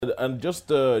And just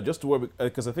to work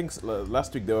because I think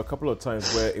last week there were a couple of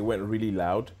times where it went really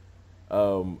loud.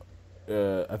 Um,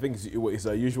 I think it's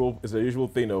a usual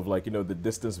thing of like the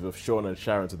distance of Sean and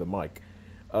Sharon to the mic.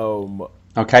 Um,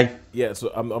 Okay. yeah, so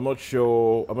I'm not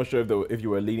sure if you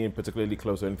were leaning particularly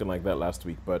close or anything like that last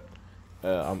week, but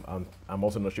I'm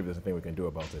also not sure if there's anything we can do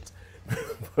about it.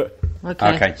 But,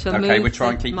 Okay. Shall Okay. move We'll try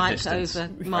and the keep the mic distance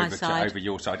over my side. over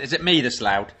your side. Is it me that's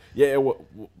loud? yeah,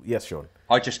 yes, Sean.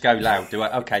 I just go loud, do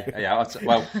I? Okay. Yeah.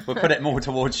 Well, we'll put it more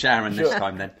towards Sharon this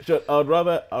time then. Sure, I'd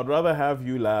rather have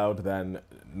you loud than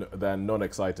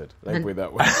non-excited. Let me put it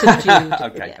that way. Subdued.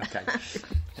 Okay. Yeah.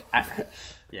 Okay.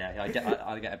 Yeah,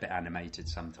 I get a bit animated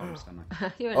sometimes, don't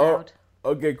I? You're Oh, allowed.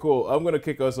 okay, cool. I'm gonna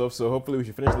kick us off, so hopefully we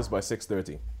should finish this by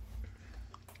 6:30.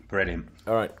 Brilliant.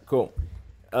 All right, cool.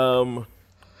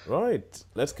 Right,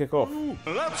 let's kick off.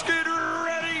 Let's get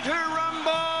ready to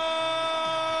rumble!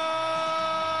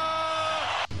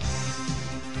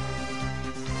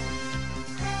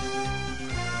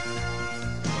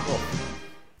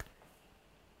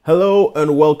 Hello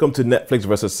and welcome to Netflix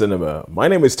versus Cinema. My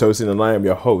name is Tosin and I am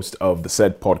your host of the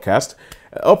said podcast,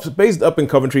 based up in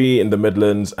Coventry in the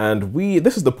Midlands. And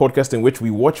this is the podcast in which we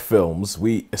watch films.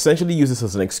 We essentially use this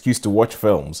as an excuse to watch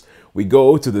films. We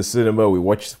go to the cinema, we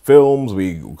watch films,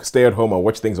 we stay at home and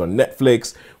watch things on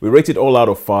Netflix. We rate it all out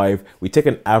of 5. We take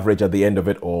an average at the end of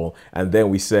it all, and then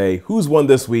we say who's won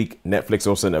this week, Netflix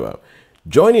or cinema.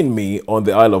 Joining me on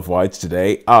the Isle of Wight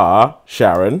today are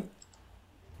Sharon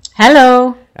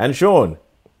Hello. and Sean.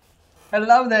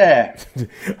 Hello there.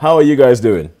 How are you guys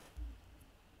doing?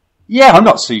 Yeah, I'm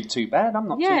not too bad. I'm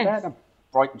not too Yes. bad. I'm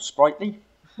bright and sprightly.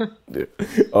 All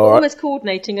right. Almost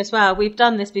coordinating as well. We've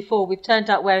done this before. We've turned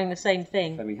out wearing the same So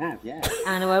thing, we have, yeah.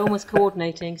 and we're almost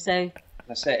coordinating. So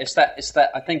That's it. It's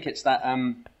that. I think it's that.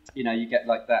 You get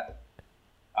like that.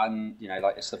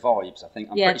 Like it's the vibes. I think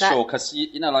I'm Yeah, pretty that- sure because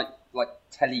like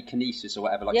telekinesis or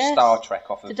whatever, like Yes. Star Trek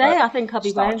off of today I think I'll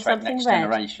be Star wearing Trek something Next red,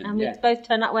 Generation. and Yeah. we both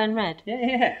turned up wearing red.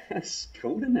 Yeah, that's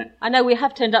cool, isn't it? I know we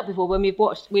have turned up before when we've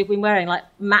been wearing like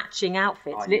matching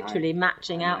outfits, I know. literally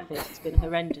matching I know. outfits. It's been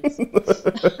horrendous.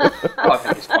 Well, I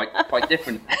think it's quite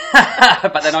different.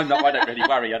 But then I don't really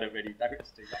worry. I don't really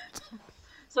notice too much.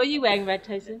 So are you wearing red,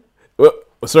 Tosin? Well,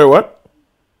 sorry, what?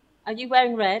 Are you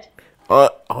wearing red?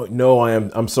 Oh no, I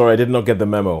am. I'm sorry, I did not get the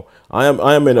memo. I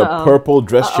am in a Uh-oh. purple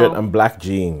dress shirt Uh-oh. and black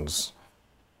jeans.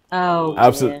 Oh,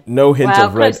 Absolutely dear. no hint Well,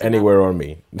 of red close enough. anywhere on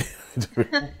me.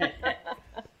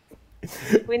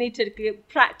 We need to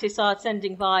practice our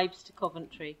sending vibes to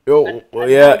Coventry. Oh, well, How are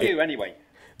yeah, you anyway?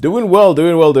 doing well.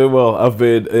 I've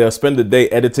been spent the day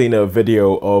editing a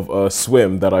video of a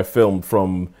swim that I filmed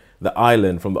from the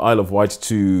Isle of Wight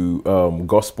to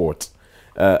Gosport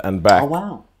and back. Oh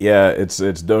wow. Yeah, it's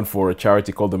done for a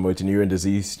charity called the Motor Neuron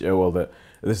Disease.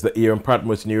 This is the Ian Pratt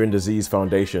Motor Neuron Disease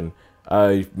Foundation.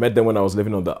 I met them when I was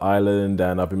living on the island,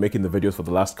 and I've been making the videos for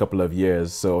the last couple of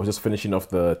years. So I was just finishing off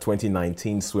the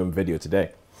 2019 swim video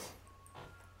today.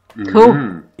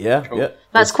 Cool. Yeah, Cool. yeah.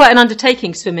 That's quite an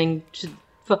undertaking, swimming.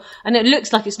 And it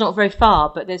looks like it's not very far,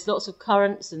 but there's lots of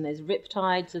currents and there's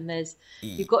riptides and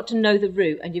you've got to know the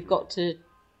route and you've got to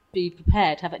be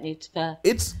prepared, haven't you, for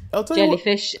I'll tell you what.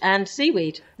 jellyfish and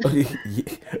seaweed.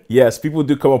 Yes, people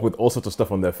do come up with all sorts of stuff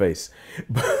on their face.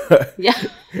 Yeah.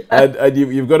 and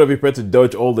you've got to be prepared to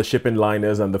dodge all the shipping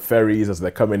liners and the ferries as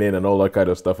they're coming in and all that kind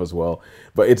of stuff as well.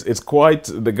 But it's quite,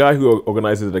 the guy who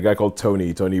organizes it, a guy called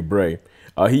Tony Bray.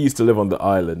 He used to live on the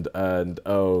island, and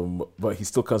but he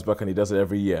still comes back and he does it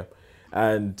every year.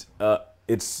 And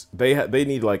they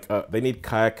need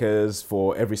kayakers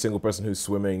for every single person who's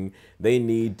swimming. They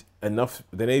need enough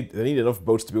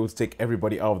boats to be able to take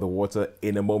everybody out of the water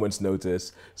in a moment's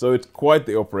notice. So it's quite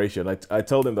the operation. I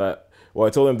told them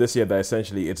this year that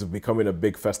essentially it's becoming a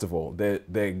big festival. They're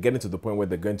getting to the point where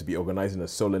they're going to be organizing a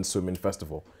Solent swimming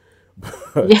festival.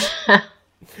 Yeah.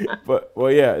 But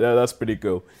well, yeah, that's pretty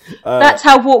cool. That's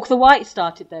how Walk the White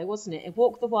started, though, wasn't it?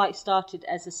 Walk the White started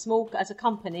as a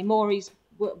company, Maury's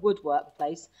woodwork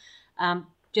place.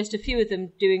 Just a few of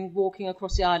them walking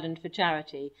across the island for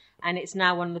charity, and it's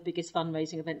now one of the biggest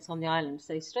fundraising events on the island.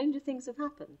 So stranger things have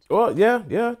happened. Well, yeah,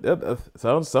 that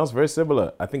sounds very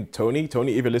similar. I think Tony, if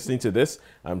you're listening to this,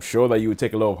 I'm sure that you would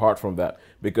take a lot of heart from that,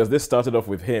 because this started off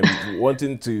with him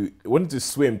wanting to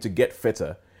swim to get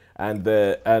fitter, and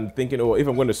thinking, oh, if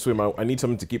I'm going to swim, I need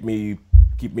something to keep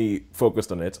me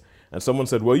focused on it. And someone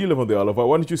said, well, you live on the Isle of Wight,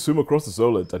 why don't you swim across the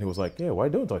Solent? And he was like, yeah, why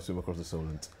don't I swim across the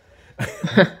Solent?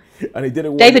 And he did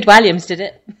it. David Williams did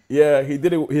it. Yeah, he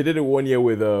did it. He did it 1 year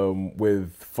with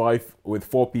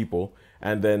 4 people,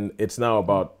 and then it's now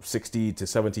about 60 to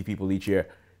 70 people each year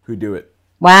who do it.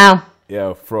 Wow.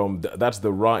 Yeah, that's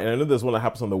the ride. And I know there's one that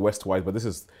happens on the West White, but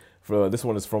this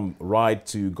one is from Ride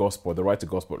to Gosport, the Ride to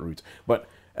Gosport route. But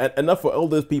enough for all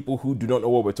those people who do not know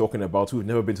what we're talking about, who've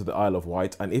never been to the Isle of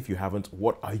Wight. And if you haven't,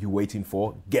 what are you waiting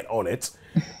for? Get on it.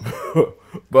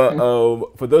 But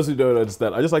for those who don't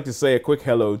understand, I just like to say a quick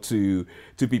hello to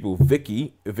two people,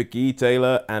 Vicky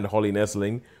Taylor and Holly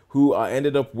Nesling, who I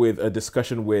ended up with a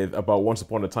discussion with about Once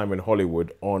Upon a Time in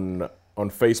Hollywood on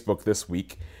Facebook this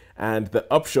week. And the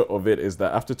upshot of it is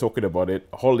that after talking about it,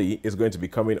 Holly is going to be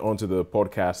coming onto the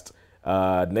podcast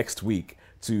next week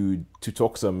to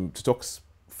talk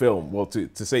film. Well, to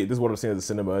say this is what I've seen at the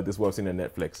cinema, this is what I've seen on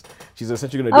Netflix. She's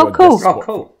essentially going to do a guest spot. Oh,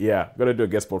 cool. Yeah, going to do a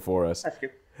guest spot for us. That's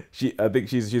good. I think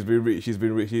she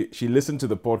listened to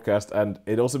the podcast, and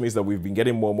it also means that we've been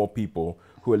getting more and more people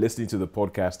who are listening to the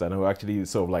podcast and who are actually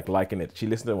sort of like liking it. She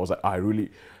listened and was like,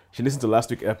 she listened to last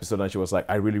week's episode and she was like,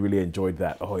 I really, really enjoyed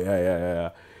that. Oh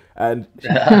yeah. And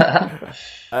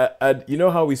and you know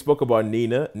how we spoke about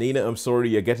Nina? Nina, I'm sorry,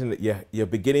 you're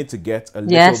beginning to get a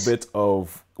little bit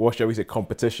of, what shall we say,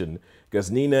 competition,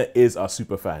 because Nina is our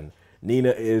super fan.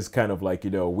 Nina is kind of like,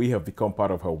 we have become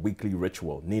part of her weekly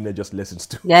ritual. Nina just listens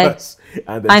to us.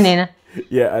 And then, hi, Nina.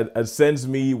 Yeah, and sends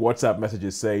me WhatsApp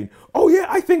messages saying, oh yeah,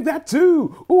 I think that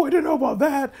too. Oh, I don't know about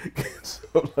that.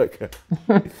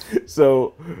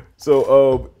 So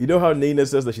you know how Nina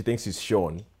says that she thinks she's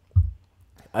Sean?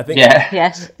 I think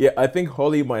I think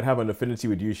Holly might have an affinity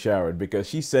with you, Sharon, because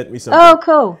she sent me something. Oh,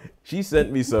 cool. She sent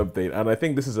me something, and I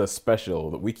think this is a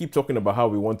special. We keep talking about how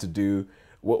we want to do.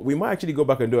 Well, we might actually go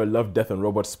back and do a Love, Death, and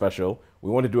Robots special. We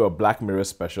want to do a Black Mirror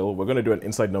special. We're going to do an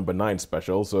Inside Number 9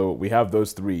 special. So we have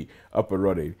those three up and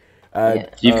running. And,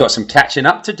 You've got some catching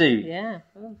up to do. Yeah.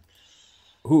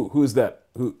 Who's that?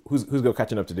 Who's got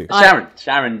catching up to do? Sharon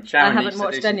I haven't needs to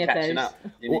watched do some any of catching those. up.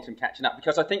 You need some catching up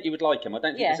because I think you would like them. I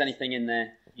don't think there's anything in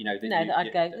there, that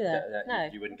I'd go, no.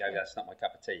 You wouldn't go, that's not my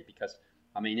cup of tea, because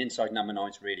I mean, Inside Number 9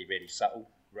 is really, really subtle.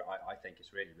 I think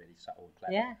it's really, really subtle and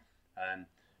clever. Yeah.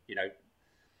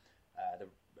 The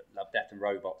Love, Death and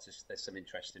Robots, there's some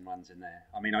interesting ones in there.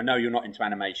 I mean, I know you're not into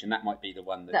animation. That might be the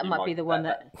one that might be the one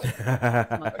that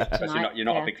because you're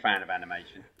not a big fan of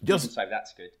animation. So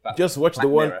that's good. But just watch Black the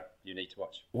one Mirror, you need to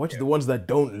watch. Watch the ones that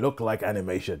don't look like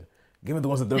animation. Give me the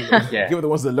ones that don't. Give me the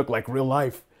ones that look like real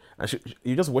life.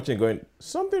 You're just watching and going,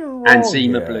 something wrong. And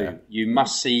Zima here. Blue. You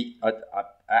must see, out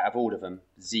of all of them,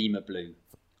 Zima Blue.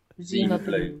 Zima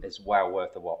Blue is well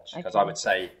worth a watch, because I would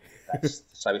say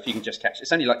so if you can just catch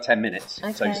it's only like 10 minutes.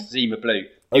 Okay. So Zima Blue,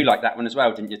 you liked that one as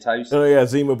well, didn't you, Toes? Oh yeah,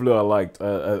 Zima Blue I liked.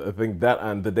 I think that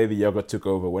and The Day the Yoga Took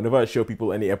Over. Whenever I show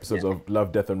people any episodes of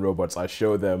Love, Death and Robots, I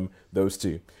show them those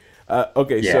two.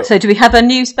 So do we have a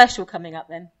new special coming up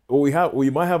then? We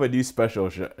might have a new special,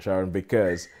 Sharon,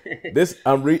 because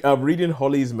I'm reading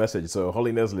Holly's message. So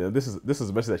Holly Nestle, this is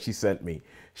a message that she sent me.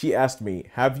 She asked me,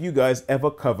 have you guys ever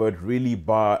covered really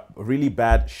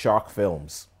bad shark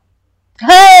films?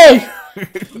 Hey!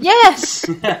 Yes!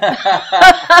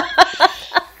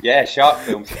 Yeah, shark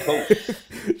films are cool.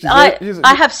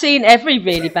 I have seen every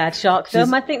really bad shark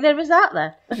film I think there is out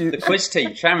there. The quiz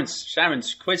team,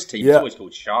 Sharon's quiz team is always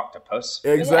called Sharktopus.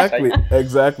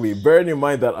 Exactly. Bearing in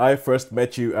mind that I first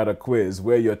met you at a quiz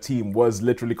where your team was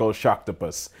literally called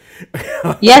Sharktopus.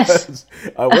 Yes.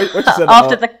 What you said,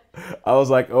 I was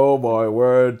like, oh my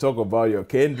word, talk about your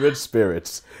kindred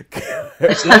spirits.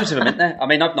 There's loads of them, isn't there? I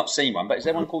mean, I've not seen one, but is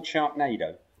there one called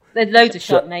Sharknado? There's loads of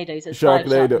Sharknadoes. There's 5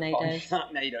 Sharknadoes.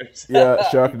 Sharknadoes. Yeah,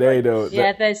 Sharknado.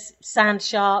 Yeah, there's Sand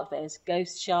Shark, there's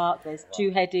Ghost Shark, there's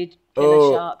Two-Headed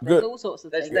Killer Shark. There's all sorts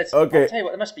of things. Okay. I'll tell you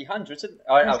what, there must be hundreds.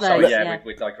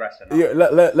 We're digressing. Yeah,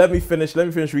 let me finish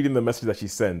reading the message that she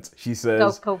sent. She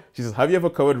says, She says, have you ever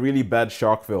covered really bad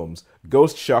shark films?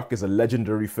 Ghost Shark is a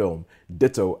legendary film.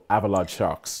 Ditto Avalanche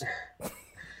Sharks.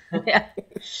 Yeah.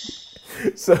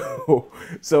 So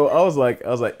I was like,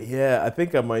 yeah, I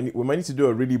think we might need to do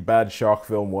a really bad shark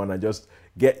film one and just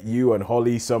get you and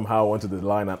Holly somehow onto the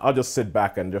line, and I'll just sit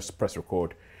back and just press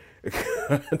record.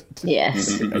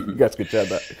 Yes. You guys could chat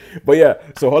that. But yeah,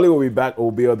 so Holly will be back. Will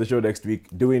be on the show next week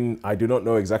doing, I do not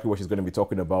know exactly what she's going to be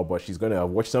talking about, but she's going to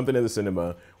watch something in the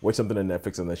cinema, watch something on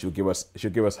Netflix, and then she'll give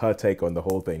us her take on the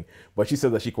whole thing. But she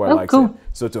said that she quite likes it.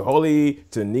 So to Holly,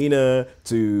 to Nina,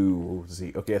 to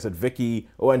I said Vicky,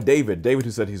 and David,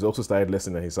 who said he's also started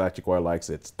listening and he actually quite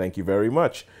likes it. Thank you very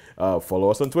much.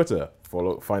 Follow us on Twitter.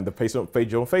 Find the page on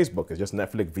Facebook. It's just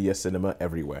Netflix via Cinema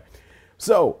everywhere.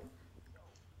 So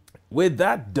with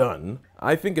that done,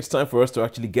 I think it's time for us to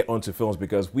actually get onto films,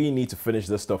 because we need to finish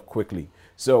this stuff quickly.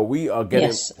 So we are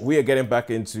getting back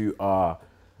into our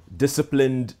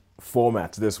disciplined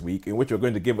format this week, in which we're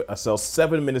going to give ourselves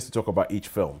 7 minutes to talk about each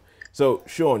film. So,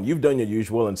 Sean, you've done your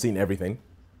usual and seen everything.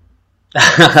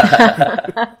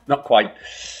 Not quite.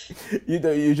 You've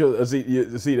done your usual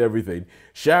and seen everything.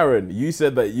 Sharon, you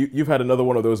said that you've had another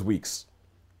one of those weeks.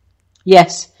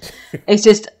 Yes. It's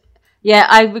just, yeah,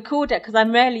 I record it because I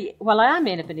am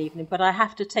in of an evening, but I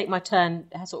have to take my turn,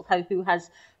 sort of who has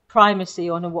primacy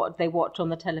on what they watch on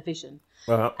the television.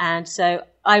 Uh-huh. And so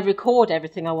I record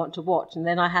everything I want to watch, and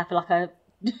then I have like a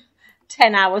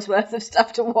 10 hours worth of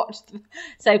stuff to watch.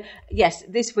 So, yes,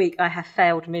 this week I have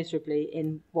failed miserably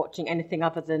in watching anything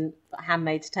other than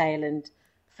Handmaid's Tale and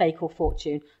Fake or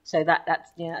Fortune. So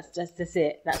that's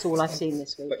it. That's all I've seen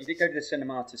this week. But you did go to the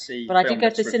cinema to see. But I did go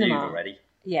to the cinema already.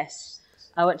 Yes,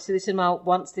 I went to the cinema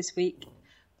once this week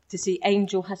to see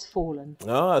Angel Has Fallen.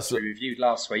 So We reviewed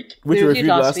last week. which we reviewed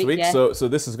last week. yeah. So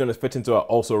this is going to fit into our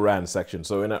Also Ran section.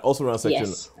 So in our Also Ran section,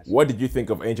 Yes. what did you think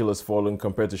of Angel Has Fallen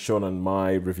compared to Sean and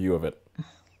my review of it?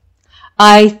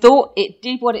 I thought it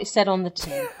did what it said on the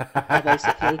tin,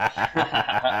 basically.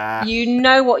 You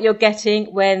know what you're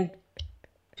getting when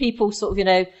people sort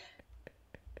of,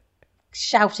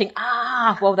 shouting,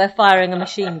 while they're firing a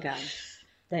machine gun,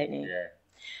 don't you? Yeah.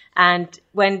 And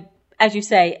when, as you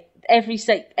say, every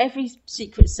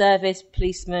Secret Service,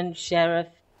 policeman, sheriff,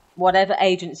 whatever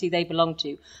agency they belong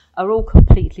to, are all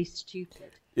completely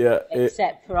stupid, Yeah,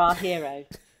 except for our hero,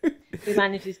 who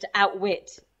manages to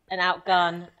outwit and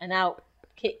outgun and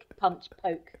outkick, punch,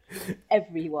 poke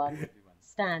everyone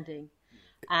standing.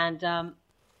 And so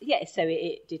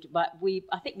it did. But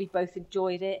I think we both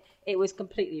enjoyed it. It was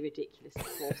completely ridiculous,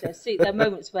 of course. There are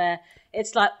moments where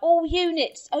it's like, all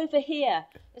units over here.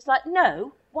 It's like,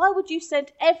 no, why would you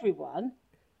send everyone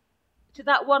to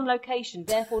that one location,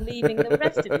 therefore leaving the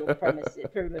rest of your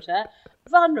perimeter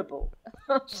vulnerable?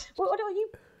 What are you?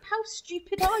 How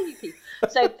stupid are you people?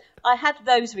 So I had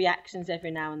those reactions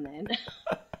every now and then.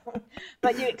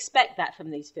 But you expect that from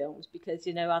these films because,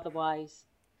 otherwise,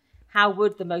 how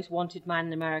would the most wanted man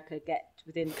in America get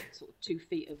within sort of 2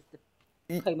 feet of the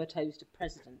comatose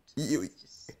president?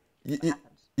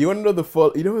 You want to know the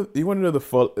fall? You want to know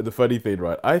the funny thing,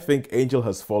 right? I think Angel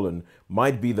Has Fallen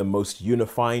might be the most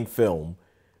unifying film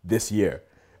this year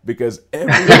because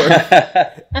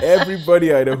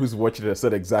everybody I know who's watching it has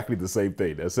said exactly the same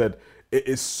thing. They said it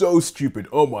is so stupid.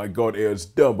 Oh my god, it was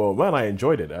dumb. Oh man, I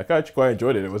enjoyed it. I actually quite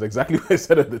enjoyed it. It was exactly what I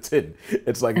said at the tin.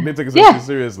 It's like it didn't take itself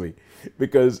seriously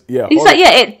because He's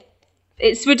like,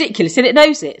 it's ridiculous and it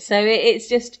knows it. So it's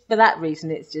just for that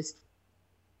reason, it's just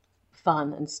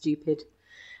fun and stupid.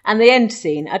 And the end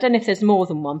scene, I don't know if there's more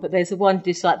than one, but there's the one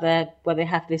just like there where they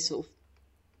have this sort of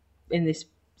in this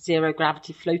zero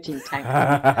gravity floating tank.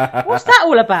 What's that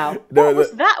all about? What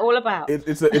was that all about?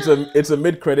 It's a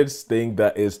mid credits thing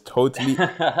that is totally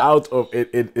out of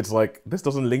it. It's like this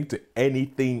doesn't link to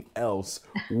anything else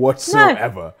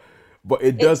whatsoever. No. But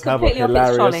it does have a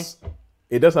hilarious.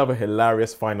 It does have a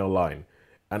hilarious final line,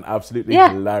 an absolutely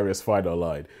hilarious final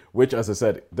line, which, as I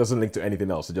said, doesn't link to anything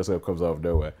else. It just comes out of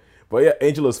nowhere. But yeah,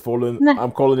 Angel Has Fallen. No.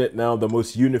 I'm calling it now the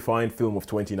most unifying film of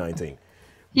 2019.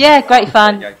 Yeah, great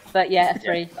fun. But yeah, a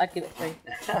 3. I'd give it 3.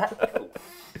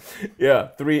 Yeah,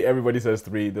 3. Everybody says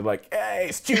 3. They're like, hey,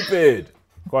 stupid.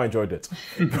 Quite enjoyed it.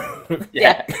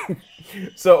 Yeah.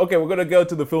 So, okay, we're going to go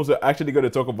to the films we're actually going to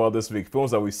talk about this week.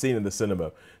 Films that we've seen in the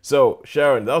cinema. So,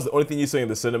 Sharon, that was the only thing you saw in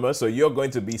the cinema. So you're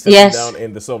going to be sitting down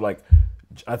in the sort of like,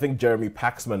 I think Jeremy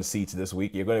Paxman seats this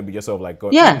week. You're going to be just sort of like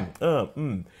going,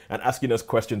 and asking us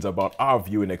questions about our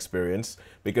viewing experience.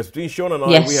 Because between Sean and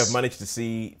I, we have managed to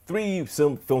see 3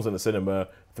 films in the cinema,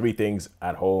 3 things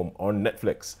at home on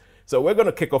Netflix. So we're going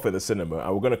to kick off at the cinema,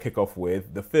 and we're going to kick off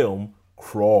with the film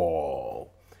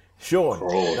Crawl. Sean.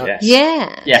 Crawl,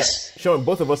 yes. Sean,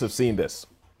 both of us have seen this.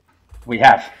 We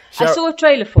have. I saw a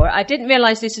trailer for it. I didn't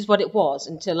realise this is what it was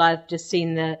until I've just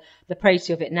seen the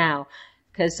preview of it now.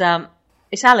 Because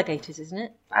it's alligators, isn't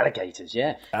it? Alligators,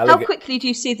 yeah. How quickly do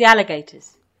you see the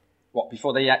alligators? What,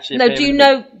 before they actually No, appear? do you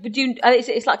know,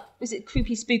 it's like, is it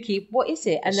creepy, spooky? What is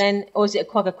it? And then, or is it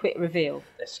quite a quick reveal?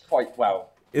 It's quite, well...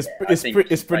 It's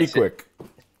pretty quick.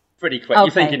 Pretty quick. Okay.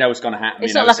 You think you know what's going to happen.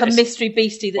 It's not like a mystery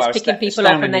beastie that's picking people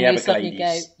up and then you suddenly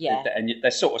go, And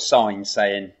there's sort of signs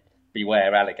saying,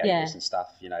 beware alligators and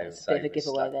stuff, It's a bit of a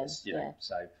giveaway then.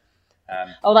 So,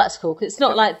 that's cool, because it's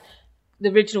not like the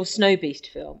original Snow Beast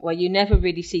film, where you never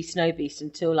really see Snow Beast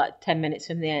until like 10 minutes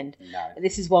from the end. No.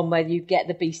 This is one where you get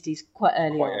the beasties quite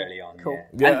early on. Cool.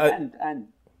 Yeah, and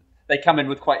they come in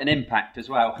with quite an impact as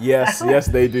well. Yes,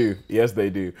 they do.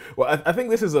 Well, I think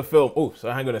this is a film. Oh,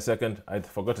 so hang on a second. I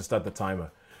forgot to start the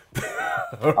timer.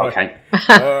 Okay.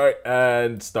 All right,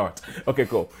 and start. Okay,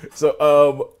 cool.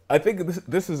 So, I think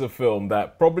this is a film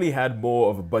that probably had more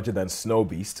of a budget than Snow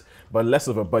Beast, but less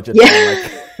of a budget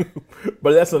than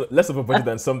but less of a budget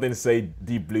than something say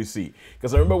Deep Blue Sea.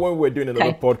 Because I remember when we were doing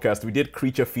another podcast, we did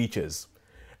creature features.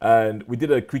 And we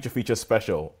did a creature feature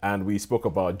special, and we spoke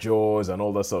about Jaws and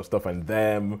all that sort of stuff, and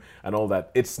them and all that.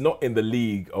 It's not in the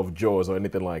league of Jaws or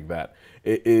anything like that.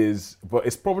 It is, but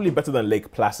it's probably better than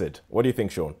Lake Placid. What do you think,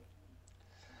 Sean?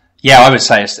 Yeah, I would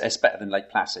say it's better than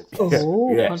Lake Placid.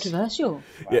 Oh, Yes. controversial.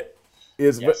 Yeah,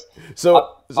 it's Yes.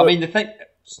 so. I mean, the thing.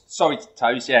 Sorry,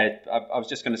 Toes. Yeah, I was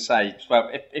just going to say.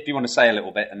 Well, if you want to say a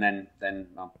little bit, and then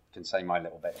I can say my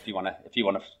little bit. If you want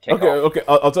to kick off. Okay.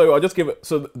 I'll tell you. I'll just give it.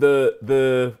 So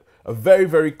a very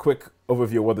very quick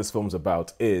overview of what this film's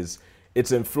about is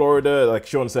it's in Florida, like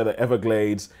Sean said, at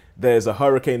Everglades. There's a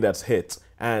hurricane that's hit,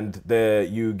 and there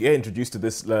you get introduced to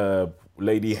this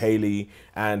lady Haley,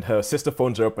 and her sister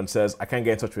phones her up and says, "I can't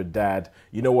get in touch with Dad.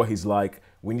 You know what he's like.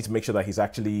 We need to make sure that he's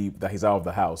out of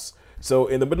the house." So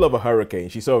in the middle of a hurricane,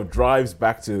 she sort of drives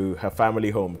back to her family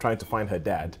home trying to find her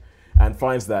dad, and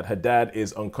finds that her dad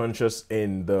is unconscious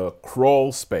in the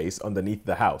crawl space underneath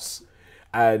the house.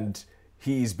 And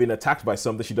he's been attacked by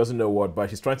something, she doesn't know what, but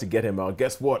she's trying to get him out.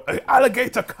 Guess what? An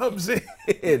alligator comes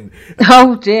in.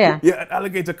 Oh dear. Yeah, an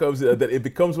alligator comes in, and then it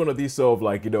becomes one of these sort of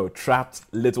like, trapped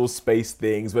little space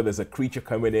things where there's a creature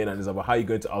coming in, and it's about how you're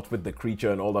going to outwit the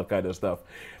creature and all that kind of stuff.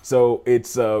 So it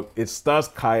stars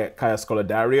Kaya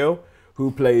Scodelario, who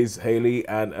plays Haley,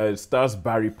 and it stars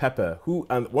Barry Pepper,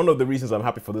 and one of the reasons I'm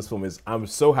happy for this film is I'm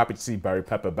so happy to see Barry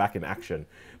Pepper back in action,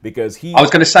 because I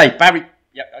was going to say Barry.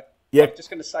 Yeah. Yeah. I was just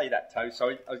going to say that, Toe.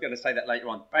 Sorry, I was going to say that later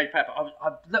on. Barry Pepper.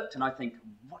 I've looked and I think,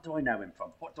 what do I know him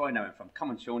from? Come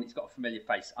on, Sean. He's got a familiar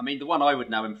face. I mean, the one I would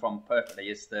know him from perfectly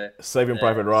is the Saving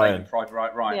Private Ryan. Saving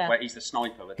Private Ryan, Yeah. where he's the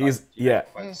sniper.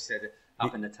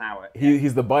 Up in the tower.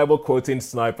 He's the Bible quoting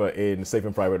sniper in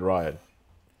Saving Private Ryan.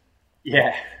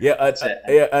 Yeah.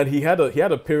 And he had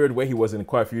a period where he was in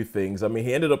quite a few things. I mean,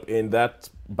 he ended up in that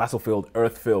Battlefield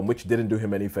Earth film, which didn't do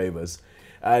him any favors.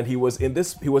 And he was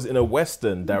in a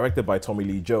Western directed by Tommy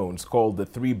Lee Jones called The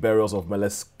Three Burials of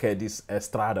Melquiades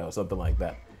Estrada or something like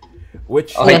that.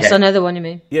 Which Yes, another one you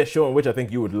mean. Yeah, Sean, which I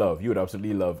think you would love. You would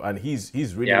absolutely love. And he's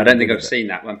really... Yeah, I don't think I've seen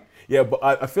that one. Yeah, but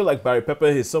I feel like Barry Pepper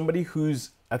is somebody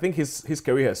who's... I think his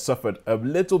career has suffered a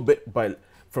little bit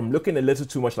from looking a little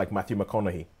too much like Matthew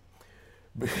McConaughey.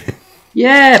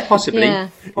 Yeah, possibly. Yeah.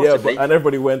 Yeah, and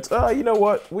everybody went, you know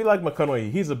what? We like McConaughey.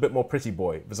 He's a bit more pretty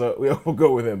boy. So we'll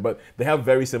go with him. But they have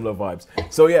very similar vibes.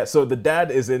 So yeah, so the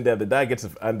dad is in there. The dad gets...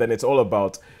 And then it's all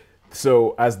about...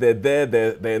 So as they're there,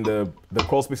 they're in the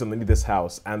crawl space underneath this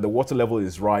house, and the water level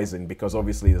is rising because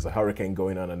obviously there's a hurricane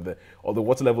going on, and the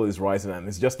water level is rising, and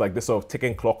it's just like this sort of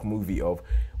ticking clock movie of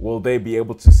will they be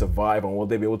able to survive, and will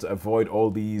they be able to avoid all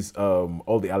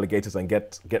the alligators and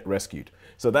get rescued.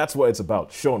 So that's what it's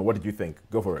about. Sean, what did you think?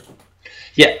 Go for it.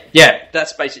 Yeah,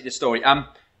 that's basically the story.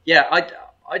 Yeah,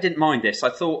 I didn't mind this.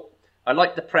 I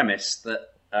liked the premise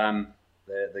that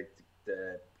the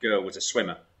girl was a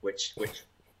swimmer, which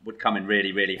would come in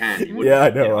really, really handy. Yeah, I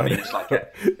know. I mean,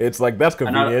 it's like that's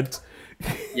convenient.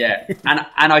 And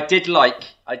I did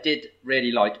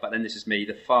really like, but then this is me,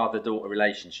 the father-daughter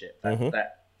relationship. I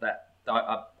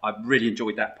really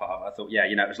enjoyed that part of it. I thought,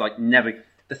 it was like never.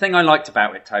 The thing I liked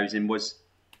about it, Tosin, was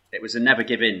it was a never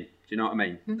give in. Do you know what I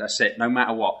mean? Mm-hmm. That's it. No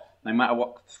matter what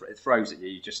it throws at you,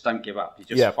 you just don't give up. You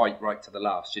just fight right to the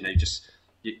last.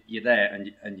 You're there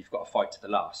and you've got to fight to the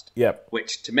last. Yeah.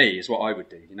 Which to me is what I would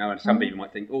do. And some people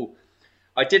might think, oh,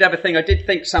 I did have a thing. I did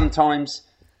think sometimes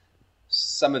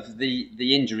some of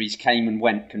the injuries came and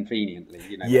went conveniently.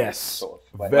 Yes.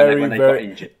 When they got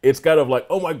injured. It's kind of like,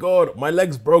 oh my God, my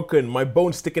leg's broken, my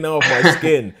bone's sticking out of my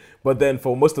skin. But then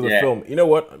for most of the film, you know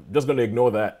what? I'm just going to ignore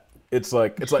that. It's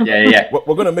like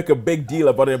we're going to make a big deal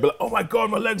about it and be like, oh my God,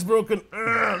 my leg's broken.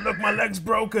 Look, my leg's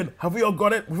broken. Have we all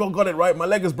got it? We've all got it, right? My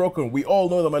leg is broken. We all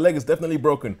know that my leg is definitely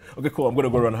broken. Okay, cool. I'm going to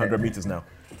go run 100 meters now.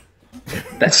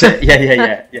 That's it.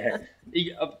 Yeah.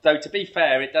 Though, to be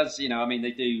fair, it does, they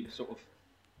do sort of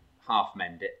half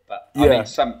mend it. But,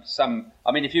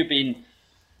 I mean, if you've been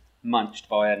munched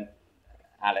by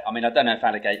I don't know if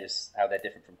alligators, how they're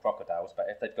different from crocodiles, but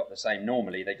if they've got the same,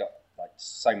 normally they got like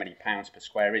so many pounds per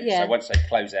square inch. Yeah. So once they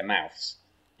close their mouths,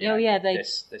 they.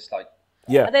 This like.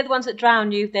 Yeah. Are they the ones that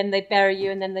drown you? Then they bury you,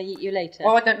 and then they eat you later.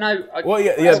 Well, I don't know.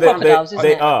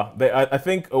 They are. I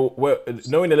think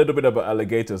knowing a little bit about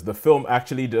alligators, the film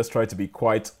actually does try to be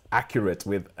quite accurate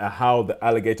with how the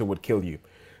alligator would kill you.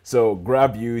 So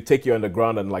grab you, take you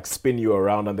underground, and like spin you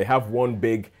around, and they have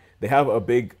a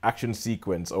big action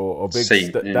sequence or big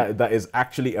scene, that is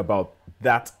actually about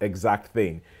that exact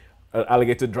thing. An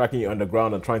alligator dragging you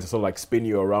underground and trying to sort of like spin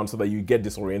you around so that you get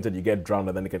disoriented, you get drowned,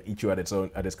 and then it can eat you at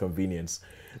its convenience.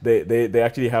 They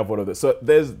actually have one of those. So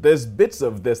there's bits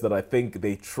of this that I think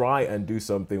they try and do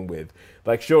something with.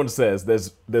 Like Sean says,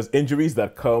 there's injuries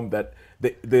that come that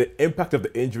the impact of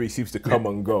the injury seems to come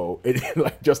and go. It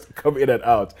like just come in and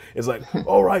out. It's like,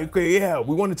 all right, okay, yeah,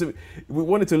 we want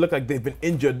it to look like they've been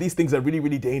injured. These things are really,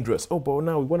 really dangerous. Oh, but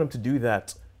now we want them to do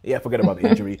that. Yeah, forget about the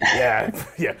injury. yeah.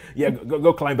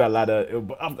 Go climb that ladder.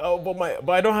 But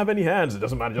I don't have any hands. It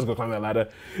doesn't matter. Just go climb that ladder.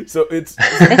 So it's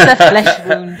a flesh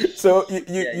wound. So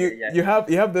you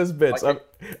have those bits.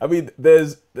 I mean,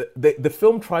 there's the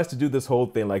film tries to do this whole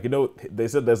thing. Like, they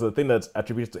said there's a thing that's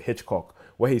attributed to Hitchcock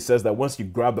where he says that once you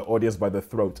grab the audience by the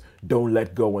throat, don't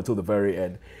let go until the very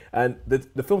end. And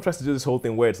the film tries to do this whole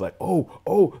thing where it's like,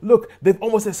 oh, look, they've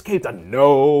almost escaped, and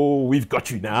no, we've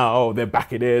got you now. They're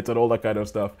back in it, and all that kind of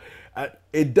stuff. And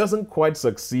it doesn't quite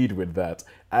succeed with that.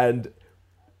 And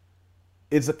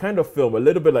it's a kind of film, a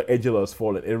little bit like Angel Has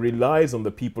Fallen. It relies on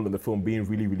the people in the film being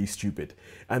really, really stupid.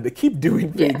 And they keep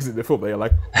doing things in the film that you're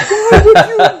like, why would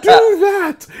you do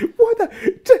that?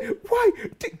 Why?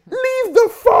 Leave the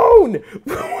phone!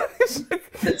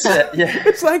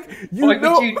 It's like, why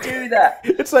would you do that?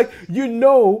 It's like,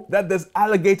 that there's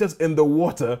alligators in the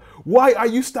water. Why are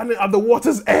you standing at the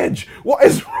water's edge? What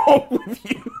is wrong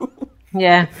with you?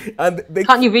 Yeah. And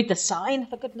can't you read the sign,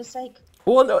 for goodness sake?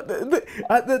 Well, no,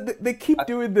 they keep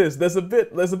doing this. There's a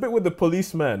bit with the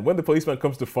policeman when the policeman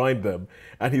comes to find them,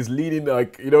 and he's leaning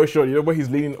Sean, where he's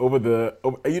leaning over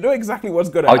you know exactly what's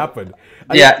going to happen.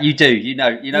 You do. You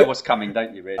know what's coming,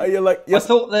 don't you? Really? You're like, yes. I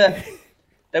thought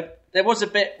there was a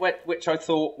bit which I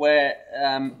thought where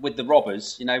with the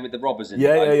robbers, with the robbers in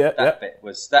it.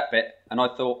 That bit, and I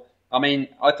thought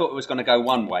it was going to go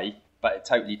one way, but it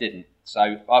totally didn't. So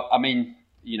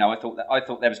I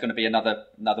thought there was going to be another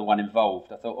one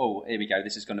involved. I thought, oh, here we go.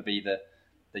 This is going to be the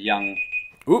young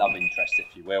love interest,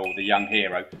 if you will, or the young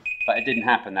hero. But it didn't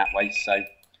happen that way. So,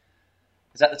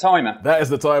 is that the timer? That is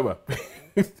the timer.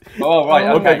 Oh, right.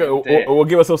 Okay. We'll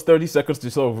give ourselves 30 seconds to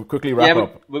sort of quickly wrap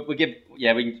up. We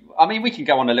can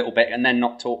go on a little bit and then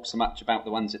not talk so much about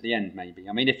the ones at the end, maybe.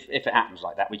 I mean, if it happens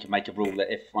like that, we can make a rule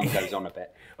that if one goes on a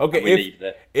bit, okay.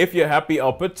 If you're happy,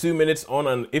 I'll put 2 minutes on,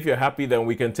 and if you're happy, then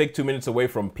we can take 2 minutes away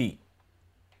from P.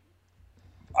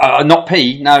 Not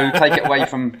P. No, take it away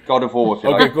from God of War. If you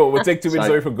okay, like. Cool. We'll take 2 minutes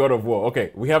away from God of War.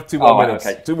 Okay, we have 2 more minutes.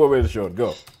 Okay. 2 more minutes, Sean.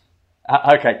 Go.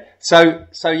 Okay. So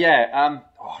yeah.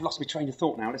 I lost my train of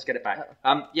thought now. Let's get it back.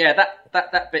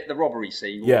 That bit, the robbery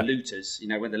scene, the looters.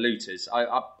 When the looters,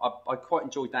 I quite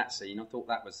enjoyed that scene. I thought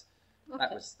that was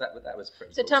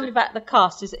pretty. So tell me about the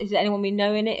cast. Is there anyone we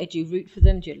know in it? Or do you root for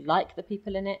them? Do you like the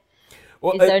people in it?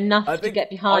 Well, is there enough to get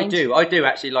behind? I do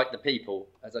actually like the people.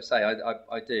 As I say,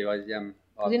 I do.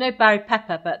 Because Barry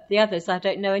Pepper, but the others, I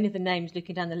don't know any of the names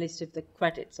looking down the list of the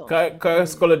credits. Kaya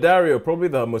Scodelario, probably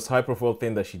the most high-profile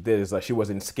thing that she did is that she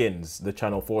was in Skins, the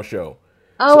Channel 4 show.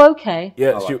 Oh, okay.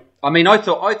 Yeah,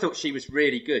 I thought she was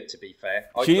really good. To be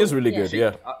fair, she is really good.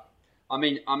 Yeah. I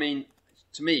mean,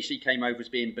 to me, she came over as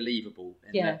being believable.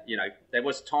 That, there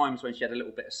was times when she had a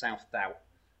little bit of self-doubt,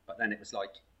 but then it was like,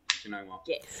 you know what?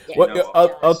 Yes.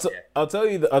 I'll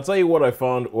tell you what I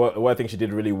found. What I think she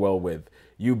did really well with.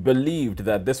 You believed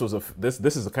that this was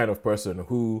this is the kind of person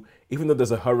who, even though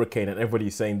there's a hurricane and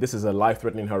everybody's saying this is a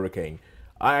life-threatening hurricane,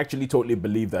 I actually totally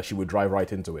believe that she would drive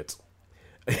right into it.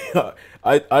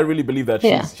 I really believe that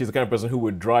she's the kind of person who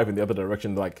would drive in the other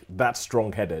direction, like that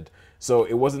strong-headed. So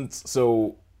it wasn't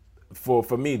so.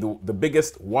 For me, the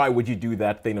biggest why would you do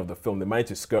that thing of the film, they managed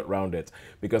to skirt around it,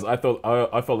 because I felt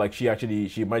like she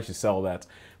managed to sell that.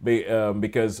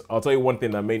 Because I'll tell you one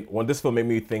thing when this film made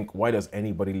me think, why does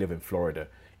anybody live in Florida?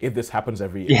 If this happens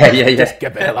every year, just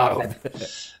get the hell out of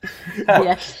there.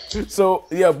 Yes. So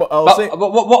yeah, but I'll say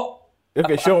what?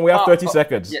 Okay, Sean, we have 30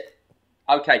 seconds. Yeah.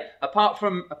 Okay. Apart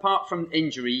from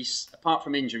injury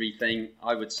thing,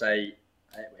 I would say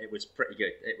it was pretty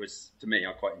good. It was, to me,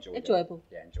 I quite enjoyed it. Enjoyable.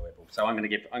 Yeah, enjoyable. So I'll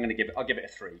give it a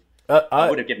 3. I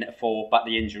would have given it a 4, but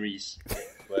the injuries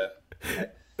were.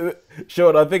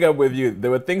 Sean, I think I'm with you. There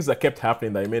were things that kept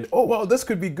happening that I mean, oh well, this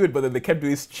could be good, but then they kept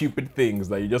doing stupid things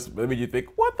that you think,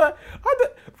 what the?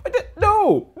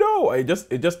 No. It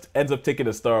just ends up taking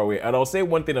a star away. And I'll say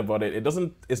one thing about it.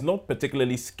 It's not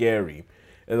particularly scary.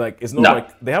 It's not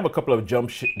like they have a couple of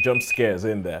jump scares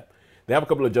in there. They have a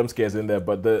couple of jump scares in there,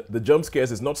 but the jump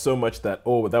scares is not so much that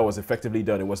that was effectively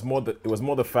done. It was more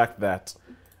the fact that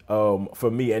for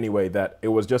me anyway, that it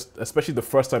was just, especially the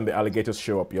first time the alligators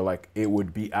show up, you're like, it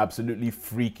would be absolutely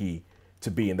freaky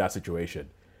to be in that situation.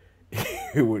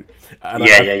 it would. And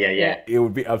Yeah. It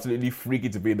would be absolutely freaky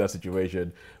to be in that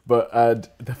situation. But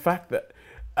the fact that.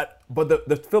 But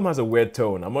the film has a weird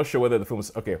tone. I'm not sure whether the film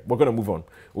is okay. We're gonna move on.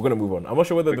 I'm not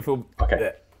sure whether the film.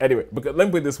 Okay. Anyway, because let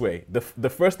me put it this way: the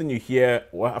first thing you hear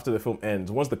after the film ends,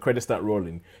 once the credits start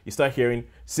rolling, you start hearing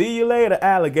 "See you later,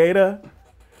 alligator."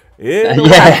 Yeah.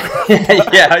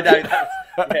 I know.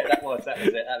 That was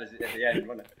it. That was it at the end,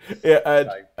 wasn't it?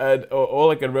 Yeah, and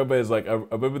all I can remember is like I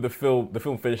remember the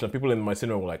film finished and people in my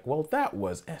cinema were like, "Well, that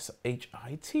was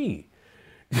SHIT."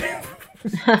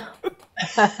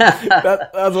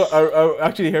 That's what I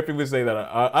actually hear people say that.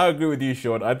 I agree with you,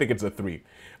 Sean. I think it's a 3.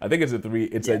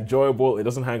 It's enjoyable. It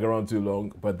doesn't hang around too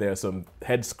long, but there are some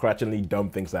head-scratchingly dumb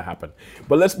things that happen.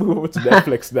 But let's move over to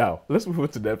Netflix now.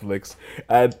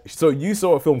 And so you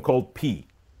saw a film called P,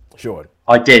 Sean.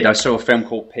 I did. I saw a film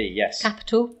called P, yes.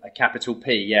 Capital? A capital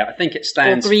P, yeah. I think it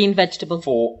stands or green vegetable.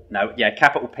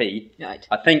 Capital P. Right.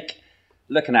 I think,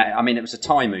 looking at it, I mean, it was a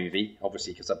Thai movie,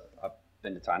 obviously, because I've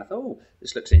been to Thai and I thought,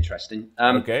 this looks interesting.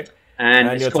 Okay. And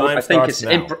it's your called, time I think it's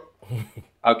starts now.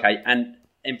 okay, and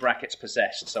in brackets,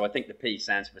 Possessed. So I think the P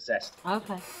stands for Possessed.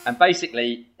 Okay. And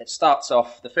basically, the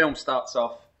film starts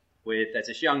off with, there's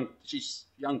this young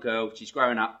girl, she's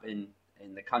growing up in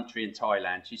the country in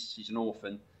Thailand. She's an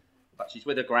orphan, but she's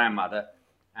with her grandmother,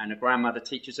 and her grandmother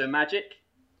teaches her magic.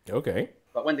 Okay.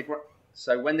 But when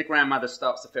the grandmother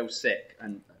starts to feel sick,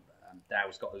 and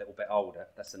Dao's got a little bit older,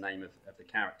 that's the name of the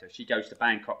character, she goes to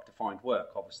Bangkok to find work,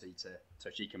 obviously, so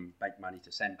she can make money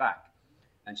to send back.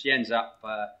 And she ends up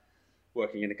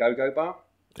working in a go-go bar.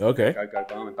 Okay. Go-go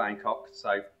bar in Bangkok.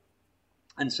 So,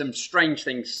 and some strange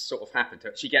things sort of happen to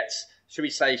her. She gets, should we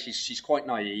say, she's quite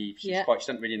naive. She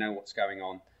doesn't really know what's going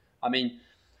on. I mean,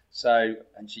 so,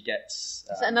 and she gets...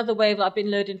 is that another way of like being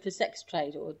lured in for sex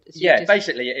trade? Or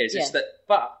basically it is. Yeah.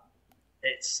 But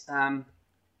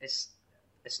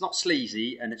it's not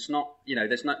sleazy, and it's not,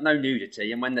 there's no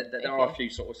nudity, and when there are a few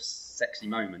sort of sexy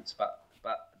moments, but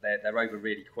they're over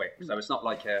really quick. So it's not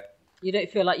like a... You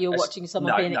don't feel like you're watching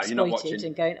someone being exploited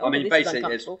and going, this is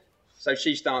uncomfortable. So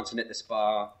she's dancing at this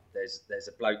bar. There's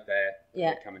a bloke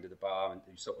there coming to the bar and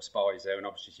who sort of spies her, and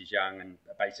obviously she's young and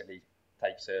basically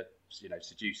takes her,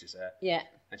 seduces her. Yeah.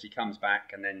 And she comes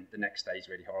back, and then the next day is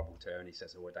really horrible to her, and he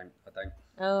says, I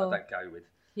don't go with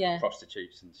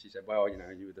prostitutes. And she said, well, you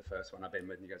were the first one I've been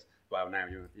with. And he goes, well, now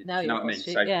you know what I mean?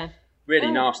 So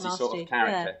really nasty sort of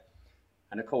character. Yeah.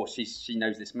 And of course, she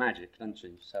knows this magic, doesn't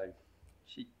she? So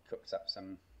she cooks up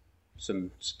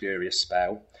some spurious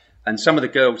spell. And some of the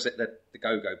girls at the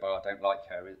go-go bar don't like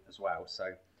her as well.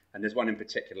 So, and there's one in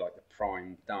particular, like the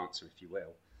prime dancer, if you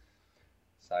will.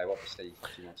 So obviously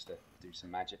she wants to do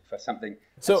some magic for something.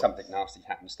 So something nasty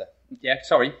happens to. Yeah,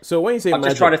 sorry. So when you say I'm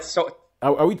magic, just trying to sort of.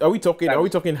 Are we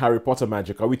talking Harry Potter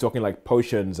magic? Are we talking like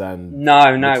potions and?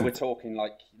 No, we're talking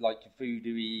like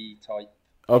voodoo-y type.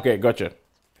 Okay, gotcha.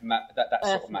 That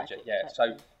sort of magic, yeah.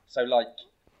 So like,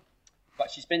 but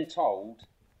she's been told,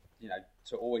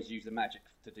 to always use the magic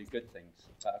to do good things.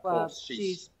 But of course,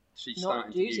 she's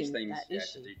starting to use things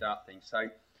to do dark things. So,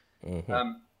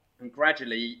 and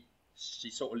gradually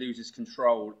she sort of loses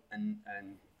control, and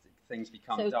things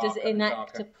become darker. So does it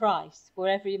enact a price? For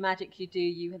every magic you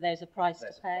do, there's a price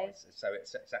to pay. So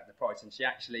it's at the price, and she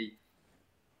actually,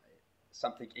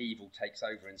 something evil takes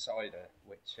over inside her,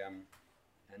 which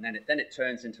and then it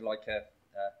turns into like a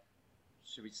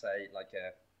should we say like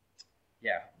a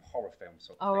horror film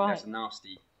sort of thing. Right. There's a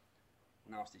nasty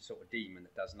sort of demon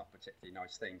that does not particularly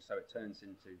nice things. So it turns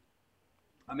into,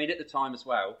 I mean, at the time as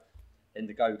well, in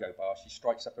the go-go bar, she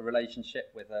strikes up a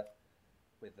relationship with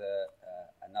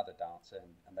another dancer,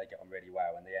 and they get on really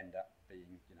well, and they end up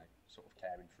being, sort of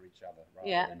caring for each other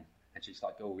rather than. And she's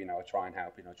like, I'll try and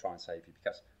help you, I'll try and save you,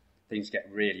 because things get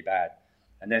really bad.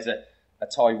 And there's a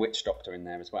Thai witch doctor in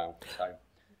there as well. So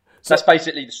that's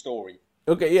basically the story.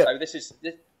 Okay, yeah. So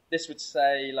this would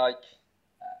say like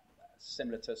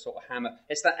similar to sort of Hammer.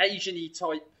 It's that Asian-y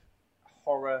type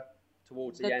horror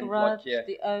towards the end, grudge, like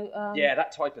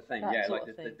that type of thing. Yeah, like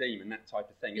the demon, that type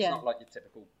of thing. It's not like your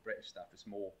typical British stuff. It's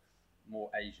more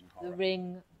Asian horror. The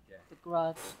Ring, the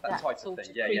Grudge, that type of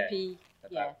thing. Creepy.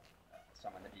 About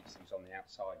someone that eats things on the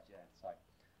outside. Yeah.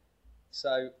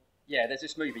 So there's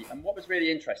this movie, and what was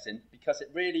really interesting, because it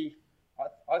really,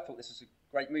 I thought this was a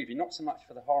great movie, not so much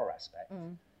for the horror aspect,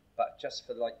 but just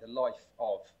for like the life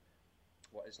of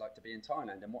what it's like to be in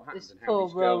Thailand and what happens, this and how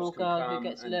these girls can come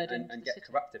and get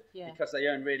corrupted because they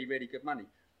earn really, really good money.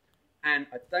 And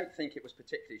I don't think it was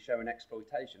particularly showing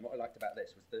exploitation. What I liked about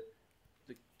this was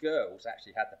the girls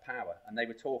actually had the power, and they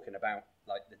were talking about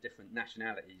like the different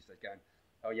nationalities. They're going,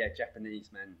 oh yeah,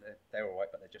 Japanese men, they're all right,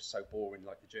 but they're just so boring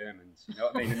like the Germans. You know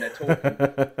what I mean? And they're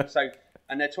talking.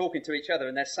 and they're talking to each other,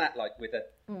 and they're sat like with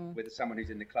someone who's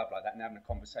in the club like that, and having a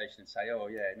conversation and say, "Oh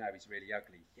yeah, no, he's really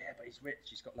ugly. Yeah, but he's rich.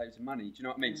 He's got loads of money." Do you know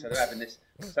what I mean? So they're having this.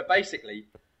 So basically,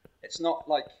 it's not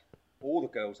like all the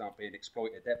girls aren't being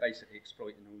exploited. They're basically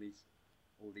exploiting all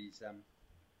these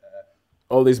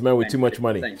men with too much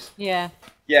money. Things. Yeah.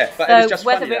 Yeah, but so it was just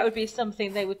whether funny it would be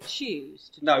something they would choose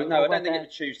to do. No, I don't think it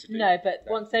would choose to do. No, but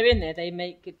once they're in there, they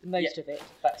make the most of it.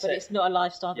 But it's not a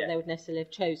lifestyle that they would necessarily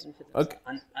have chosen for themselves. Okay.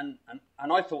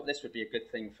 And I thought this would be a good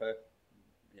thing for,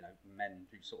 men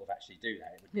who sort of actually do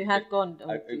that. Who have gone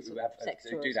on who sex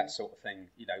who do that sort of thing.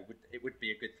 It would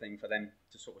be a good thing for them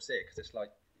to sort of see it, because it's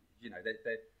like,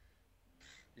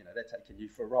 they're taking you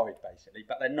for a ride basically,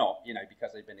 but they're not,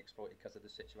 because they've been exploited because of the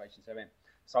situations they're in.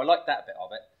 So I like that bit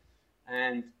of it,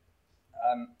 and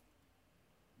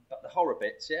but the horror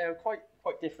bits, are quite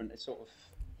different. It's sort of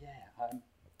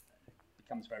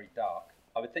becomes very dark.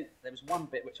 I would think there was one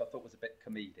bit which I thought was a bit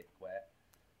comedic, where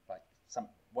like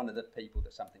one of the people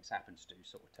that something's happened to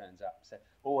sort of turns up and says,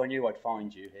 "Oh, I knew I'd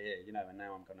find you here, and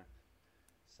now I'm gonna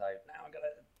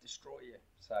destroy you."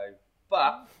 So,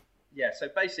 but. Yeah, so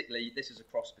basically this is a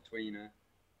cross between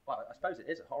I suppose it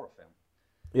is a horror film.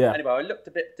 Yeah. Anyway, I looked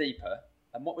a bit deeper,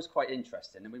 and what was quite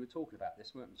interesting, and we were talking about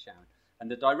this, weren't we, Sharon? And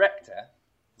the director,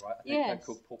 right, I think they're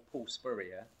called Paul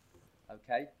Spurrier,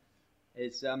 okay,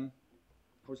 is, I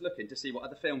was looking to see what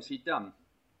other films he'd done.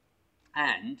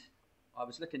 And I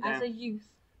was looking down... As a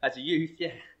youth,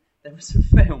 yeah. There was a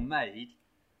film made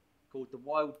called The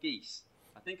Wild Geese.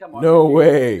 I think I might... No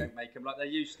way! Don't make them like they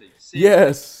used to.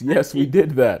 Yes, we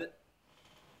did that.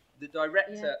 The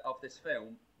director of this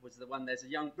film was the one. There's a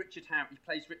young Richard Harris. He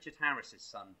plays Richard Harris's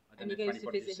son. I don't know if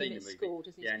anybody's seen the movie. School,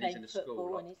 doesn't he? Yeah, and he's in the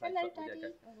school. And he's, "Hello, Daddy."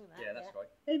 Yeah, that's right.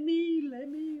 Emile.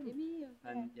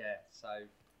 And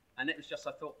and it was just,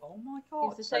 I thought, oh my God. He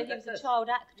was a child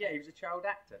actor. Yeah, he was a child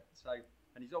actor. So,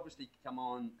 and he's obviously come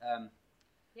on.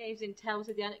 He was in Tales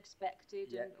of the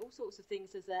Unexpected and all sorts of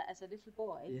things as a little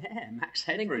boy. Yeah, Max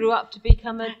Headroom. And then grew up to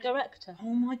become a director.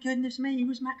 Oh my goodness me, he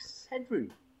was Max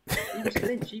Headroom. He was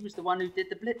Lynch. He was the one who did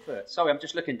the Blitfer. Sorry, I'm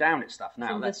just looking down at stuff now.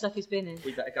 Some of the stuff he's been in.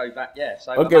 We better go back. Yeah,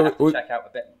 so okay, I might have to check out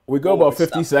a bit. We go about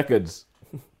 50 seconds.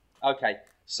 Okay,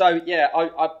 so yeah,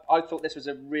 I thought this was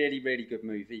a really, really good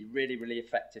movie. Really, really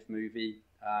effective movie.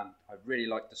 I really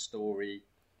liked the story.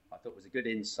 I thought it was a good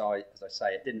insight. As I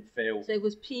say, it didn't feel... So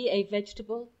was pea a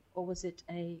vegetable or was it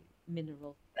a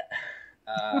mineral?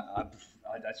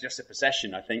 That's just a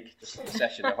possession, I think. Just a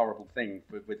possession, a horrible thing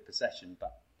with possession,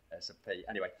 but it's a pea.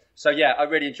 Anyway, so yeah, I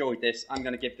really enjoyed this. I'm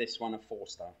going to give this one a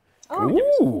 4-star. Oh,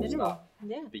 Ooh.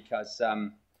 Yeah. Because, I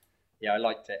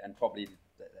liked it, and probably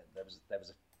there was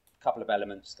a couple of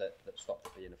elements that stopped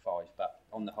it being a 5, but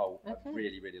on the whole, I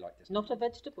really, really liked this. Not a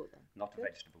vegetable then? Not a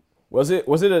vegetable. Was it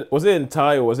in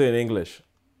Thai or was it in English?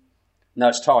 No,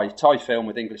 it's Thai film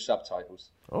with English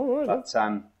subtitles. Oh, right. But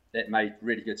it made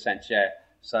really good sense, yeah.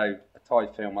 So a Thai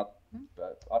film,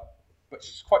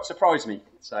 which quite surprised me.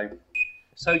 So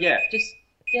yeah. Just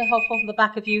off the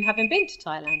back of you having been to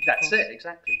Thailand. That's it,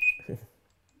 exactly.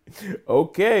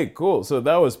 Okay, cool. So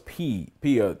that was P.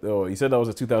 You said that was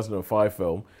a 2005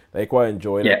 film that you quite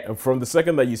enjoyed. Yeah. And from the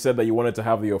second that you said that you wanted to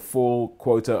have your full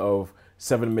quota of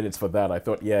 7 minutes for that, I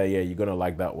thought, you're gonna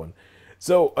like that one.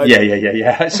 So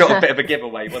yeah. It's sort of a bit of a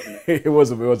giveaway, wasn't it? It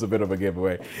was a bit of a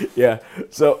giveaway. Yeah.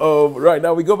 So right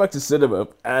now we go back to cinema,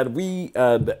 and we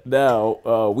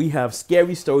have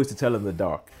Scary Stories to Tell in the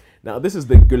Dark. Now this is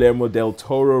the Guillermo del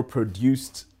Toro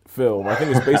produced film. I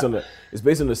think it's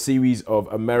based on a series of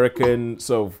American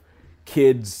sort of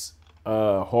kids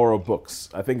horror books.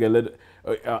 I think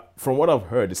from what I've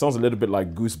heard, it sounds a little bit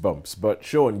like Goosebumps. But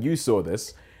Sean, you saw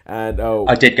this, and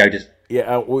I did go to.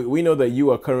 Yeah, we know that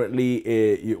you are currently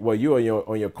you are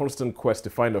on your constant quest to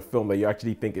find a film that you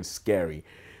actually think is scary.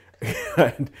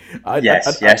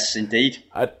 Yes, indeed.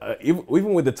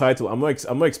 Even with the title, I'm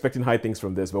not expecting high things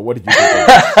from this. But what did you think of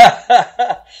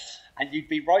this? And you'd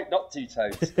be right not to,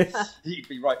 Toad. You'd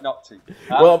be right not to.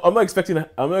 Well, I'm not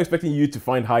expecting you to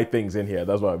find high things in here.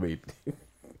 That's what I mean.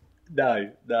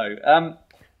 No.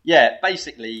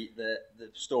 Basically, the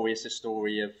story is a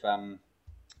story of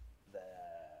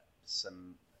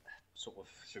some sort of,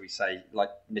 shall we say, like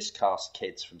miscast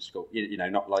kids from school.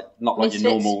 Not like misfits.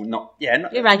 your normal, not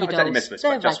exactly misfits,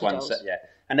 but just ones that,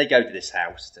 And they go to this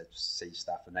house to see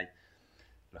stuff, and they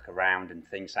look around, and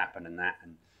things happen, and that,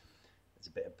 and there's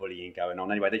a bit of bullying going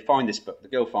on. Anyway, they find this book. The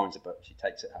girl finds a book. She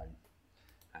takes it home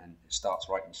and starts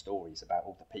writing stories about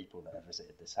all the people that have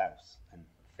visited this house and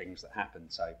things that happen.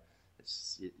 So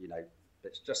it's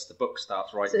it's just the book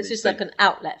starts writing. So it's just like an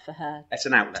outlet for her. It's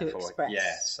an outlet to for express. it.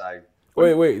 Yeah. So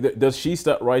wait. Does she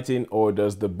start writing, or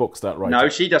does the book start writing? No,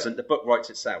 she doesn't. The book writes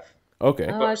itself. Okay.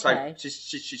 Oh, But, so okay.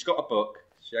 she's got a book.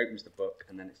 She opens the book,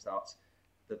 and then it starts.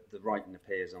 The writing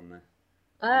appears on the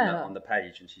on the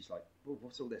page, and she's like, "Oh,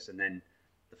 what's all this?" And then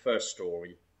the first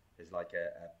story is like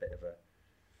a bit of a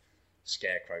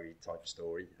scarecrow type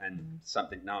story, and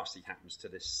something nasty happens to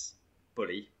this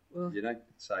bully, you know.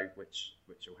 So which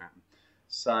will happen.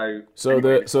 So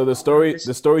anyway,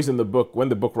 the stories in the book, when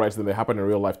the book writes them, they happen in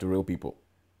real life to real people.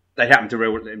 they happen to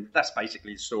real. That's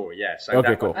basically the story, yeah. So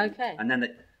Okay, that cool. way- Okay. And then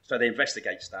they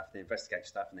investigate stuff. They investigate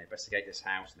stuff, and they investigate this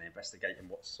house, and they investigate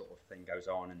what sort of thing goes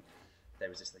on. And there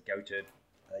was this. They go to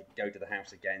the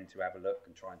house again to have a look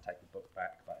and try and take the book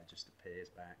back, but it just appears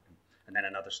back. And then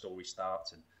another story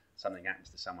starts, and something happens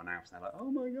to someone else, and they're like,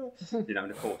 "Oh my god!" You know.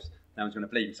 And of course, no one's going to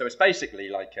believe them. So it's basically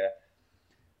like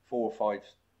 4 or 5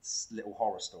 little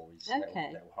horror stories,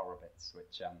 Okay. little horror bits,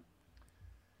 which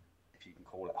if you can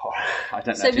call it horror, I don't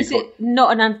know. So if you was call it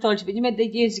not an anthology? But you meant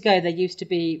that years ago there used to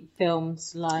be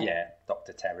films like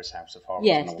Dr. Terror's House of Horrors.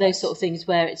 yes, and all those that. sort of things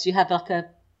where you have like a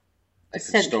Different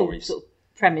central stories. sort of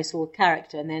premise or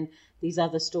character, and then these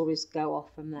other stories go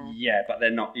off from there. Yeah, but they're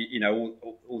not. You know,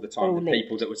 all the time All the linked.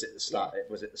 people that was at the start. It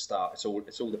was at the start. It's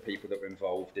all the people that were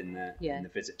involved in the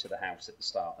visit to the house at the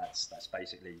start. That's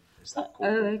basically it's that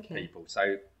corporate okay. people.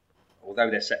 So although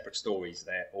they're separate stories,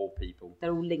 they're all people.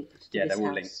 They're all linked. To Yeah, this they're all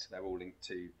house. linked. They're all linked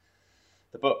to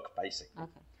the book basically,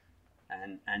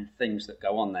 Okay. and things that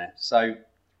go on there. So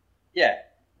yeah,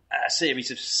 a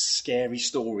series of scary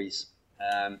stories.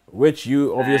 Which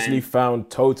you obviously And- found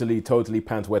totally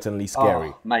pants-wettingly scary.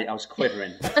 Oh, mate, I was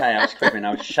quivering. Okay, I was quivering.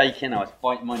 I was shaking. I was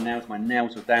biting my nails. My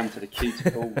nails were down to the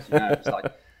cuticles. You know, it was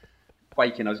like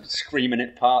quaking. I was screaming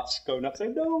at parts, going up,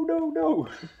 saying "No, no, no."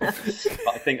 But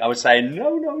I think I was saying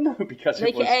 "No, no, no" because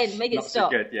Make it was it end, make it not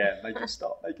stop. so good. Yeah, make it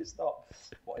stop. Make it stop.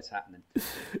 What is happening? It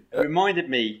reminded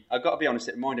me. I've got to be honest.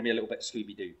 It reminded me a little bit of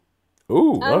Scooby Doo.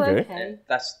 Ooh, Oh, okay. okay.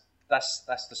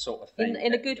 That's the sort of thing.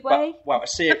 In a good But- way? well, I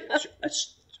see it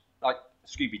like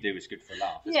Scooby Doo is good for a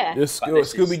laugh. isn't Yeah. it? Just But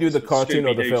this is Scooby-Doo the cartoon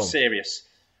or the Scooby-Doo film? Serious.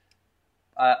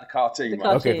 The cartoon The one.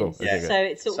 cartoons. Okay, cool. Okay, good. So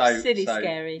it's sort of silly,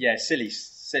 scary. Yeah, silly.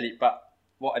 But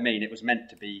what I mean, it was meant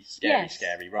to be scary, Yes.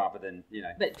 scary, rather than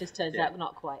But it just turns Yeah. out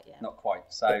not quite. Yeah. not quite.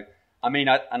 So I mean,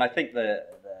 I think the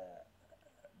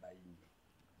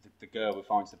girl who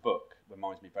finds the book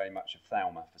reminds me very much of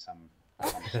Thelma for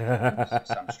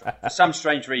some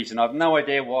strange reason. I've no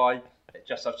idea why. I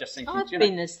was just thinking. I've you know,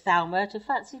 been as Thelma at a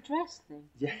fancy dress thing.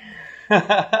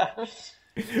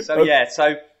 So yeah,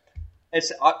 so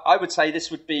it's. I would say this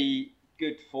would be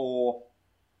good for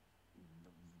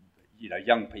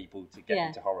young people to get Yeah.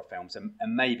 into horror films, and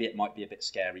maybe it might be a bit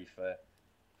scary for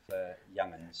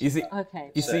young'uns. You see,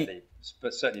 Okay. You see- certainly,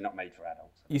 but certainly not made for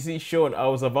adults. You see, Sean, I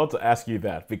was about to ask you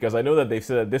that because I know that they've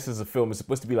said that this is a film. It's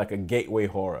supposed to be like a gateway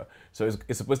horror. So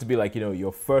it's supposed to be like,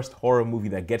 your first horror movie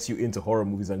that gets you into horror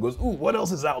movies and goes, ooh, what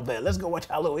else is out there? Let's go watch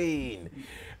Halloween.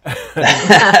 So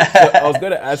I was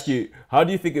going to ask you, how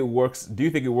do you think it works? Do you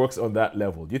think it works on that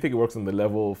level? Do you think it works on the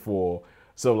level for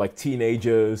sort of like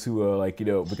teenagers who are like,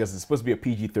 because it's supposed to be a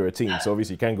PG-13, so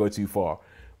obviously you can't go too far.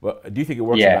 But do you think it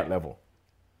works Yeah. on that level?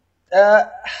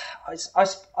 I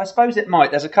suppose it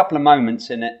might. There's a couple of moments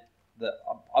in it that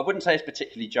I wouldn't say it's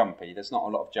particularly jumpy. There's not a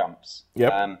lot of jumps.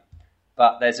 Yep.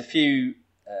 But there's a few,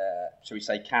 shall we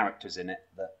say, characters in it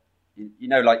that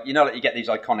like you get these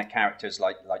iconic characters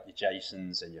like your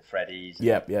Jasons and your Freddys.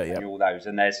 Yep. And all those.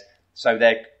 And there's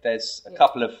a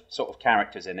couple of sort of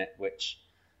characters in it which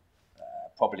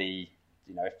probably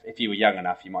if you were young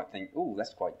enough you might think, oh,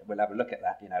 we'll have a look at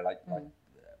that. Like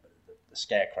the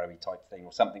scarecrowy type thing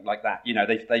or something like that.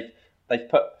 They've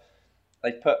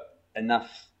put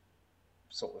enough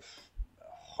sort of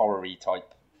horror-y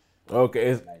type.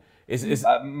 Okay. Is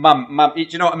Mum, do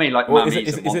you know what I mean? Like well,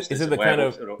 mummies and monsters is it and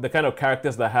werewolves or- the kind of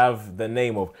characters that have the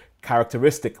name of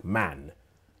characteristic man?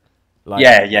 Like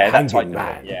yeah, the that hanging type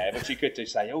man. of yeah. But you could do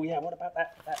say, oh yeah, what about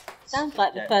that? Sounds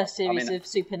like the Yeah, first I series mean- of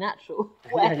Supernatural,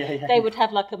 where Yeah. they would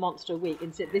have like a monster a week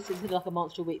and say, this is like a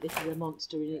monster a week, this is a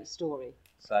monster in its story.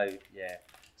 So yeah.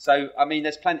 So I mean,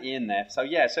 there's plenty in there. So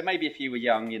yeah. So maybe if you were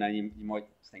young, you might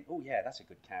think, oh yeah, that's a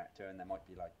good character, and there might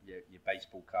be like your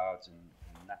baseball cards and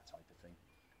that type of thing.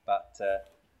 But it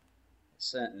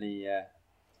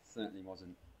certainly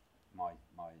wasn't my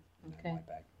Okay. my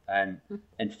bag. And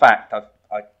in fact,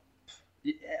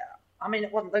 I mean,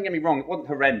 it wasn't. Don't get me wrong, it wasn't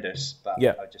horrendous, but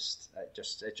Yeah. it just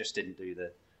didn't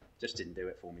do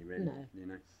it for me really.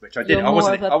 No. Which I You're didn't. I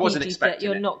more of a wasn't PG-13 expecting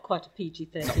You're it. not quite a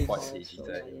PG-13. Not quite horror PG-13.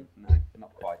 story, are you? No,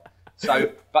 not quite.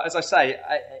 So, but as I say,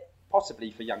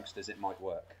 possibly for youngsters it might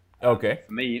work. Okay.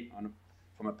 For me,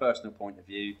 from a personal point of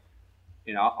view,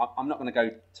 I'm not going to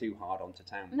go too hard onto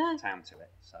town No. to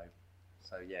it. So,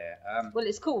 So yeah. Well,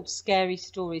 it's called Scary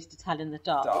Stories to Tell in the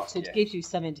Dark, so it gives you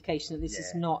some indication that this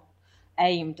is not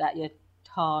aimed at your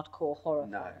hardcore horror.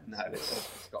 No,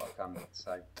 it's got to come.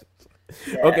 So.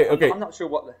 Yeah, Okay. I'm not sure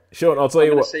what the. Sean, I'll tell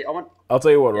you what. I'll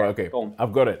tell you what. Yeah, right? Okay,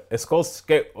 I've got it. It's called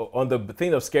on the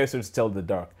thing of Scary Stories to Tell in the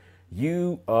Dark.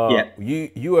 You are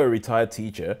a retired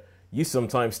teacher. You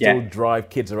sometimes still drive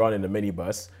kids around in a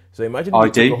minibus. So imagine you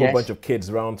took a whole bunch of kids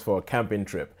around for a camping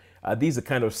trip. These are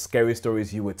kind of scary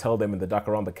stories you would tell them in the dark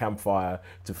around the campfire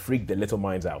to freak their little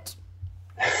minds out.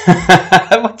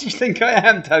 What do you think I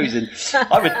am, Tosin?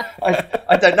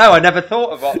 I don't know. I never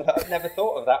thought of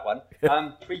that one.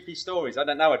 Creepy stories. I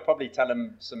don't know. I'd probably tell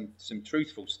them some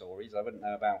truthful stories. I wouldn't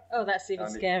know about. Oh, that's even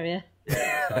scarier.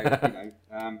 Yeah.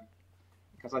 So,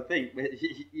 because I think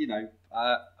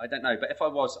I don't know. But if I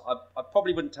was, I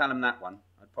probably wouldn't tell them that one.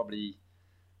 I'd probably.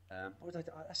 What would I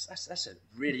do? That's a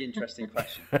really interesting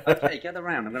question. Okay, gather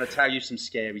round. I'm going to tell you some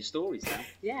scary stories now.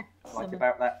 Yeah. Like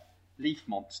about that leaf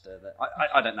monster that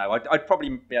I don't know. I'd probably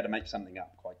be able to make something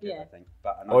up quite good, I think.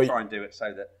 But I'll try and do it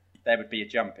so that there would be a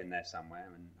jump in there somewhere,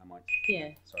 and I might. Yeah.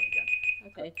 Sorry again.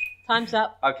 Okay. Time's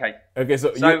up. Okay. Okay.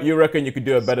 So you reckon you could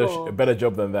do a better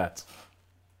job than that?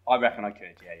 I reckon I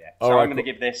could. Yeah. So I'm going to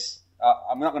give this.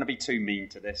 I'm not going to be too mean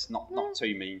to this. Not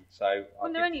too mean. So.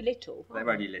 They're only little. They're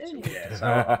only little. Yeah.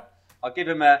 So I'll give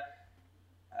them a.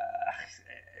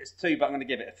 It's 2, but I'm going to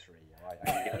give it a 3.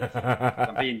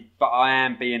 But I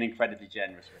am being incredibly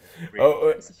generous with it.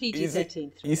 Really. It's a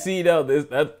PG-13. You see now,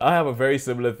 I have a very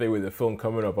similar thing with the film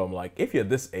coming up. I'm like, if you're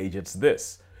this age, it's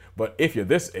this. But if you're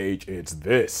this age, it's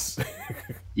this.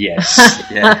 Yes.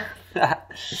 Yeah.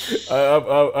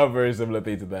 I'm very similar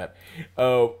thing to that.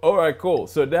 All right, cool.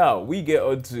 So now we get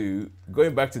on to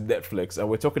going back to Netflix, and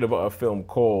we're talking about a film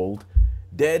called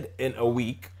Dead in a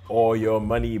Week or Your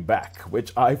Money Back,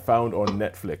 which I found on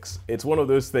Netflix. It's one of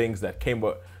those things that came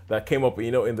up,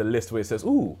 in the list where it says,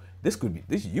 "Ooh,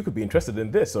 you could be interested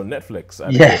in this on Netflix."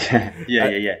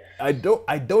 Yeah. I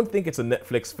don't think it's a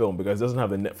Netflix film because it doesn't have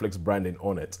the Netflix branding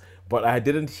on it. But I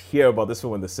didn't hear about this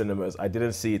film in the cinemas. I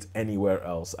didn't see it anywhere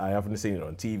else. I haven't seen it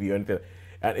on TV or anything.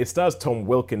 And it stars Tom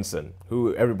Wilkinson,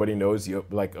 who everybody knows, you're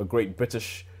like a great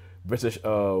British.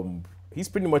 He's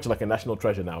pretty much like a national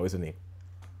treasure now, isn't he?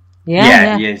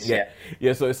 Yeah. He is.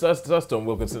 Yeah. So it stars Tom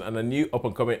Wilkinson and a new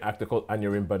up-and-coming actor called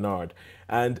Aneurin Bernard.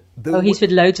 And he's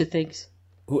with loads of things.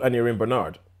 Who, Aneurin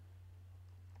Bernard?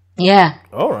 Yeah.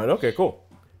 All right. Okay. Cool.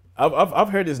 I've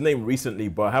heard his name recently,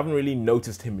 but I haven't really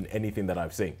noticed him in anything that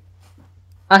I've seen.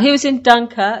 He was in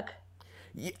Dunkirk.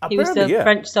 Yeah, he was the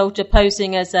French soldier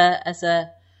posing as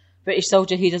a British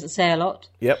soldier who doesn't say a lot.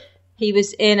 Yep. He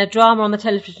was in a drama on the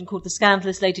television called The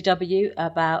Scandalous Lady W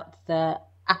about the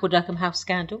Appledurkham House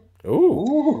scandal.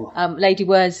 Ooh. Lady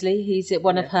Worsley, he's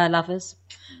one of her lovers.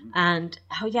 And,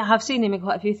 I've seen him in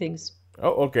quite a few things.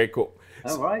 Oh, okay, cool.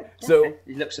 All right. So okay.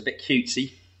 He looks a bit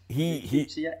cutesy. He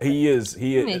is.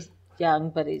 He's young,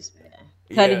 but he's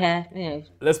curly hair.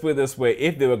 Let's put it this way: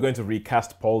 if they were going to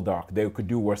recast Poldark, they could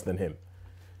do worse than him.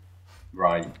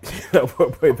 Right.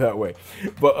 Put it that way.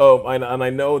 But and I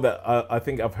know that I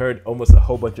think I've heard almost a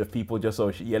whole bunch of people just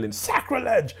yelling,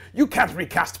 "Sacrilege! You can't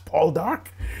recast Poldark!"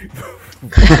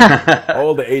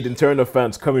 All the Aidan Turner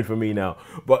fans coming for me now.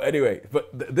 But anyway,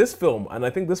 this film, and I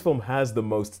think this film has the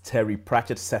most Terry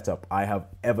Pratchett setup I have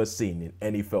ever seen in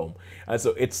any film. And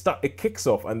so it kicks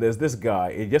off, and there's this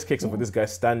guy. It just kicks off with this guy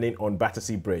standing on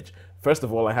Battersea Bridge. First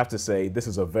of all, I have to say this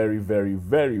is a very, very,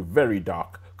 very, very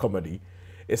dark comedy.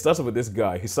 It starts off with this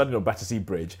guy. He's standing on Battersea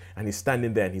Bridge, and he's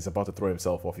standing there, and he's about to throw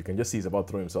himself off. You can just see he's about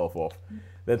to throw himself off.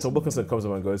 Then Tom Wilkinson comes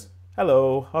over and goes,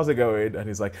 "Hello, how's it going?" And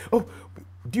he's like, "Oh,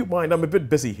 do you mind? I'm a bit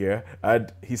busy here."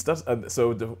 And he starts, and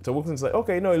so Tom Wilkinson's like,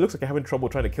 "Okay, no, it looks like you're having trouble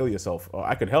trying to kill yourself.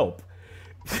 I could help."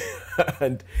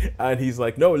 and he's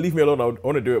like, "No, leave me alone. I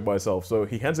want to do it myself." So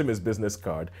he hands him his business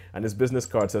card, and his business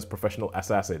card says "Professional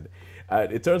Assassin."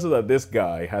 And it turns out that this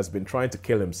guy has been trying to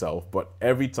kill himself, but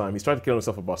every time he's tried to kill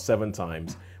himself about 7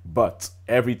 times, but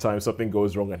every time something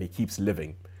goes wrong and he keeps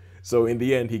living. So in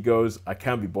the end, he goes, "I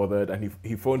can't be bothered," and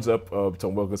he phones up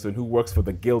Tom Wilkinson, who works for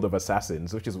the Guild of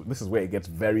Assassins, this is where it gets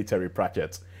very Terry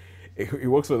Pratchett. He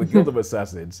works for the Guild of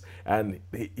Assassins, and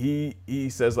he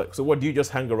says, like, "So what, do you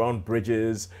just hang around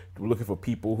bridges looking for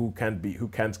people who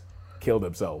can't kill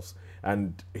themselves?"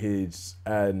 And he's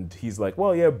like,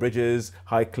 "Well, yeah, bridges,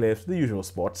 high cliffs, the usual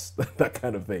spots," that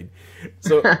kind of thing.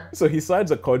 So he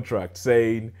signs a contract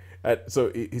saying,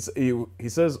 so he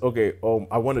says, "Okay,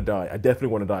 I want to die. I definitely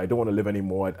want to die. I don't want to live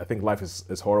anymore. I think life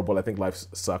is horrible. I think life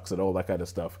sucks," and all that kind of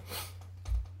stuff.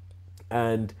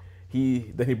 And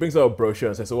then he brings out a brochure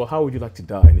and says, "So, well, how would you like to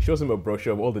die?" And he shows him a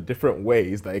brochure of all the different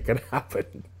ways that it can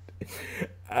happen.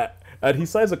 And he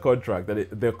signs a contract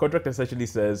the contract essentially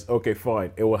says, okay,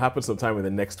 fine, it will happen sometime in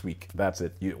the next week. That's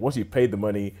it. Once you pay the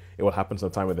money, it will happen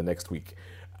sometime in the next week.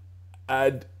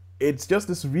 And it's just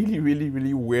this really, really,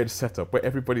 really weird setup where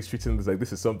everybody's treating this like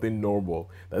this is something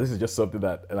normal, that this is just something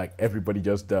that like everybody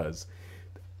just does.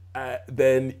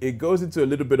 Then it goes into a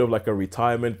little bit of like a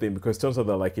retirement thing, because it turns out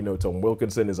that, like, you know, Tom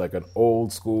Wilkinson is like an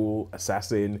old school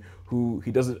assassin who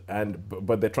he doesn't,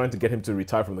 but they're trying to get him to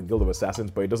retire from the Guild of Assassins,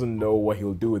 but he doesn't know what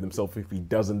he'll do with himself if he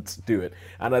doesn't do it.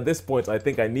 And at this point, I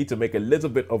think I need to make a little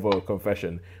bit of a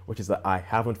confession, which is that I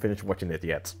haven't finished watching it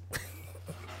yet.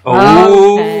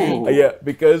 Oh, okay. Yeah,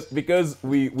 because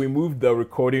we moved the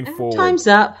recording forward. Time's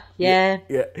up. Yeah.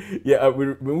 We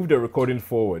moved the recording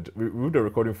forward. We moved the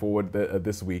recording forward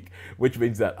this week, which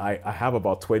means that I have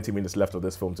about 20 minutes left of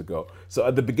this film to go. So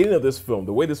at the beginning of this film,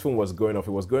 the way this film was going off,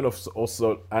 it was going off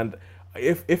also. And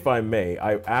if I may,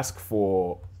 I ask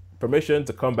for permission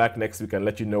to come back next week and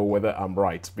let you know whether I'm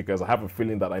right, because I have a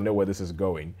feeling that I know where this is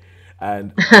going.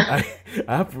 And I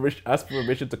have asked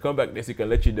permission to come back next week and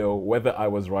let you know whether I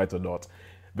was right or not.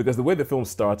 Because the way the film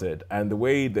started and the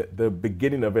way the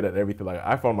beginning of it and everything, like,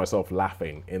 I found myself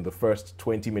laughing in the first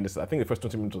 20 minutes. I think the first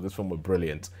 20 minutes of this film were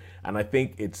brilliant. And I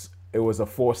think it was a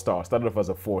 4-star, started off as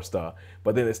a 4-star.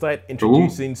 But then they started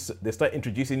introducing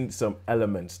some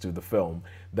elements to the film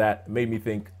that made me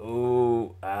think,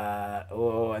 I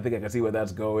think I can see where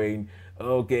that's going.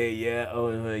 Okay,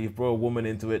 yeah, you brought a woman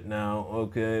into it now.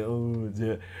 Okay,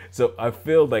 yeah. So I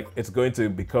feel like it's going to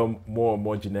become more and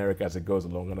more generic as it goes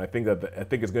along, and I think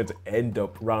it's going to end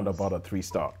up round about a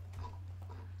 3-star.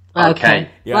 Okay.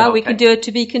 Yeah, well, we can do it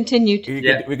to be continued.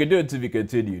 We can do it to be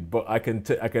continued, but I can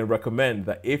recommend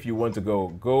that if you want to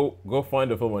go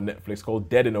find a film on Netflix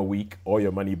called Dead in a Week or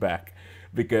Your Money Back,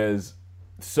 because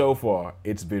so far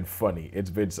it's been funny.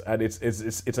 It's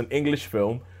an English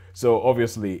film, so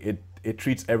obviously it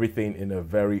treats everything in a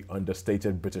very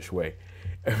understated British way.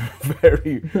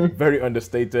 Very, very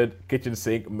understated, kitchen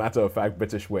sink, matter-of-fact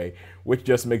British way, which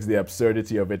just makes the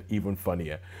absurdity of it even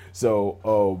funnier.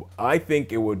 So I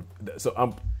think it would...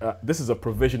 So this is a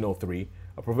provisional 3.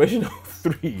 A provisional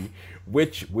 3,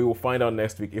 which we will find out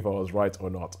next week if I was right or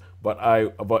not. But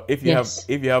if you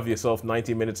have yourself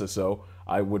 90 minutes or so,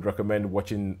 I would recommend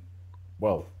watching...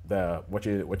 Well,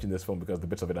 watching this film, because the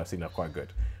bits of it I've seen are quite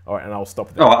good. All right, and I'll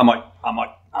stop there. Oh, I might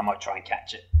try and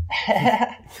catch it.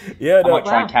 Yeah, no. I might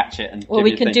try and catch it. And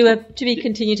we can do a to be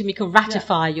continued, and we can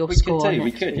ratify your score.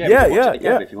 We could. Yeah.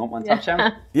 If you want one time,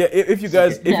 Sharon. Yeah, if you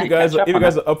guys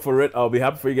are up for it, I'll be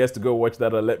happy for you guys to go watch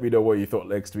that and let me know what you thought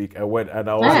next week.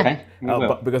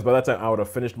 Because by that time I would have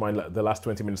finished the last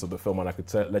 20 minutes of the film, and I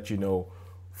could let you know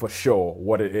for sure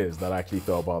what it is that I actually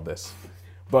thought about this.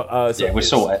 But we'll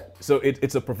sort it. So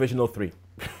it's a provisional 3.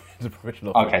 It's a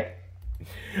provisional 3. Okay.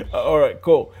 All right,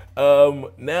 cool.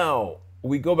 Now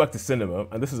we go back to cinema,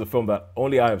 and this is a film that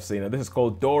only I have seen, and this is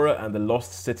called Dora and the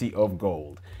Lost City of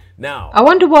Gold. Now, I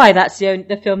wonder why that's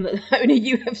the film that only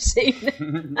you have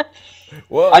seen.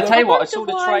 Well, I tell you what, I saw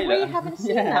the trailer. We haven't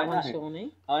seen that one,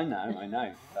 Shawnee. I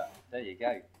know. But there you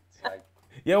go. So.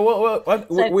 Yeah,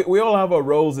 we all have our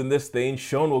roles in this thing.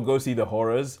 Sean will go see the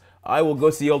horrors. I will go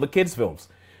see all the kids' films.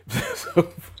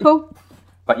 Cool.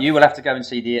 But you will have to go and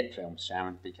see the It films,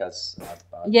 Sharon, because...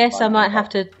 I might have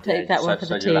to take that one for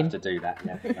the team. So you'll have to do that,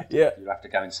 yeah. You'll have to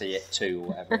go and see It 2 or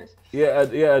whatever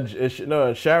it is.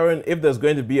 No, Sharon, if there's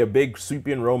going to be a big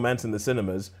sweeping romance in the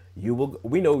cinemas,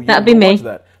 we know you That'd be will me. watch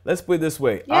that. Let's put it this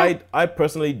way. Yeah. I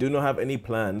personally do not have any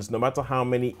plans, no matter how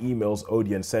many emails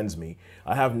Odeon sends me.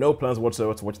 I have no plans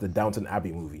whatsoever to watch the Downton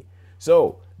Abbey movie.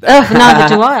 So...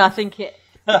 neither do I. I think it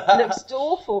looks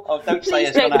awful. Oh, don't say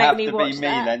it's don't going to make have me to watch be me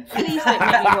that. then. Please don't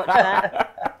make me watch that.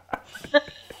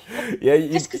 Yeah,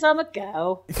 Just because I'm a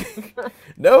girl.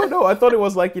 No, I thought it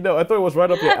was like, I thought it was right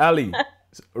up your alley.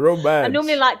 Romance. I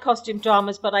normally like costume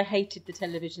dramas, but I hated the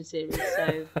television series,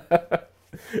 so...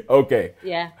 Okay.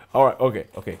 Yeah. All right, okay.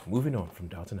 Moving on from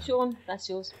Downton Abbey. Sean, that's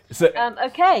yours. So,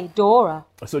 Okay, Dora.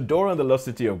 So Dora and the Lost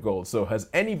City of Gold. So has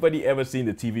anybody ever seen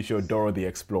the TV show Dora the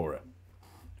Explorer?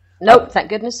 Nope, thank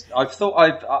goodness. I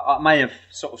may have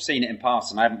sort of seen it in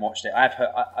passing. I haven't watched it. I've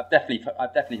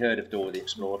definitely heard of Dora the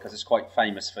Explorer, because it's quite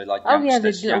famous for like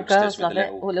youngsters, the little girls love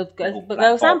it. Or little girls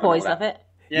black and boys bob and all love it.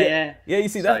 Yeah. You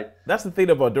see, that's the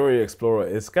thing about Dora the Explorer.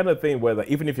 It's kind of thing where, like,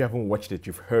 even if you haven't watched it,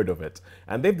 you've heard of it.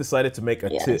 And they've decided to make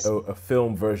a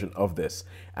film version of this.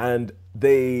 And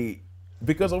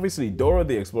because obviously Dora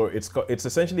the Explorer, it's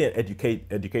essentially an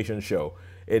education show.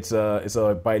 It's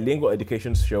a bilingual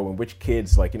education show in which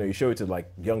kids, like, you show it to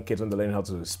like young kids when they're learning how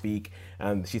to speak,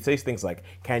 and she says things like,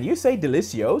 "Can you say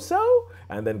delicioso?"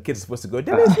 And then kids are supposed to go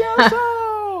delicioso.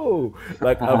 no!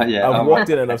 Like Yeah, I've walked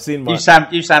in and I've seen my.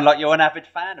 You sound like you're an avid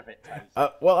fan of it, Toes.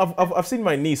 Well, I've seen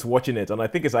my niece watching it, and I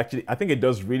think it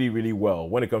does really really well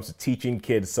when it comes to teaching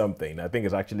kids something. I think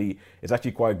it's actually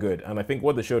quite good, and I think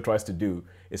what the show tries to do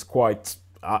is quite.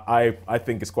 I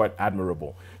think it's quite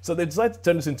admirable. So they decided to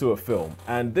turn this into a film,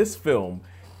 and this film.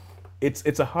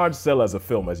 It's a hard sell as a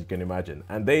film, as you can imagine,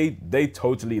 and they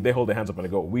hold their hands up and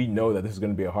they go, we know that this is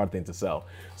going to be a hard thing to sell.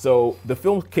 So the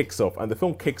film kicks off, and the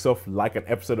film kicks off like an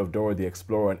episode of Dora the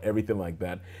Explorer and everything like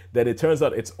that. Then it turns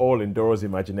out it's all in Dora's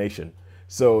imagination.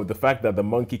 So the fact that the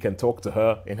monkey can talk to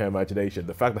her in her imagination,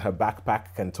 the fact that her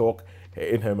backpack can talk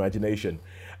in her imagination,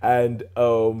 and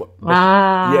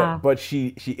but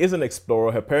she is an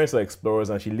explorer. Her parents are explorers,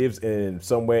 and she lives in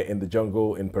somewhere in the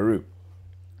jungle in Peru.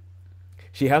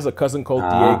 She has a cousin called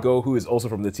Diego, who is also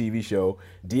from the TV show.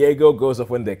 Diego grows up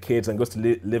when they're kids and goes to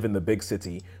live in the big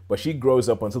city, but she grows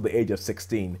up until the age of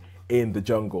 16 in the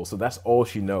jungle. So that's all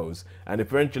she knows. And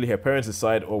eventually her parents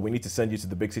decide, oh, we need to send you to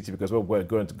the big city because we're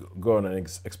going to go on an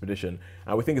expedition.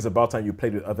 And we think it's about time you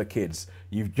played with other kids.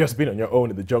 You've just been on your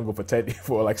own in the jungle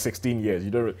for like 16 years.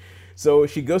 You don't. So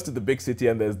she goes to the big city,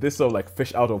 and there's this sort of like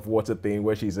fish out of water thing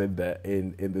where she's in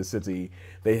the city.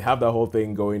 They have that whole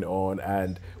thing going on,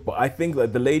 but I think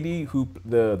that the lady who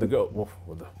the girl,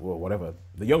 whatever,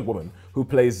 the young woman who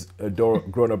plays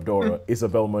grown-up Dora,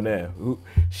 Isabelle Moner,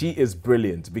 she is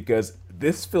brilliant, because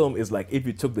this film is like if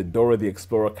you took the Dora the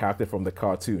Explorer character from the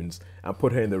cartoons and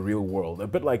put her in the real world, a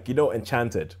bit like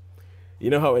Enchanted. You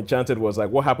know how Enchanted was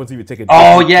like, what happens if you take a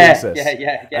princess?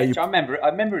 Yeah. I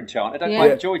remember Enchanted. I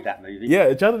quite enjoyed that movie. Yeah,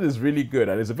 Enchanted is really good,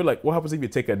 and it's a bit like, what happens if you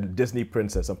take a Disney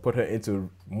princess and put her into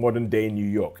modern day New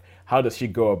York? How does she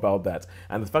go about that?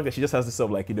 And the fact that she just has this sort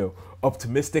of like,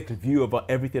 optimistic view about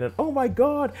everything, and oh my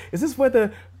God, is this where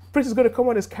the prince is going to come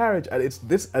on his carriage? And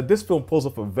this film pulls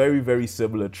off a very, very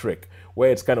similar trick where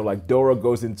it's kind of like Dora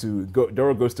goes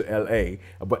to LA,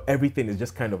 but everything is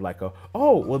just kind of like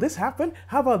oh, well, this happened?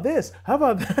 How about this? How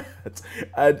about that?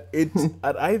 And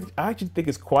I actually think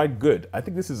it's quite good. I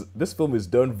think this film is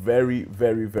done very,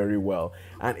 very, very well.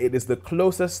 And it is the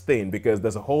closest thing, because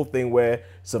there's a whole thing where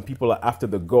some people are after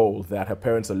the gold that her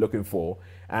parents are looking for.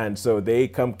 And so they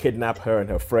come kidnap her and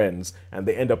her friends, and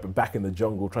they end up back in the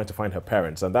jungle trying to find her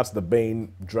parents. And that's the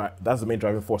main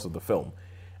driving force of the film.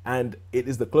 And it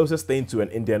is the closest thing to an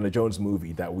Indiana Jones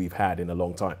movie that we've had in a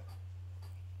long time.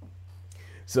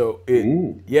 So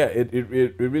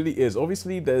it really is.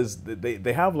 Obviously,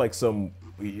 they have like some,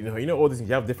 all these things.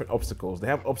 You have different obstacles. They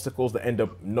have obstacles that end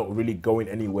up not really going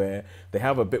anywhere. They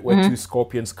have a bit where two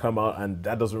scorpions come out, and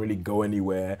that doesn't really go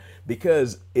anywhere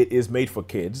because it is made for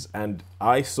kids. And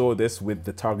I saw this with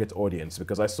the target audience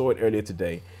because I saw it earlier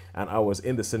today, and I was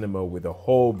in the cinema with a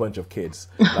whole bunch of kids.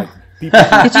 Like people.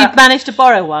 Did you manage to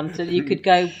borrow one so that you could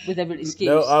go with every excuse?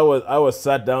 No, I was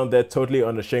sat down there totally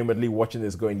unashamedly watching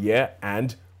this, going, yeah,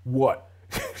 and what?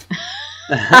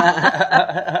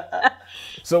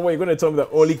 So what, you're going to tell me that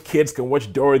only kids can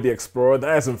watch Dora the Explorer?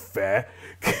 That isn't fair.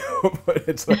 But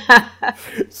it's like,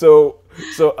 so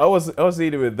I was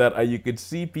eating with that, and you could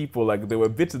see people, like, there were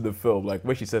bits in the film like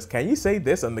where she says, "Can you say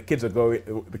this?" and the kids are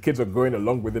going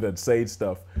along with it and saying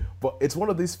stuff. But it's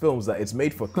one of these films that it's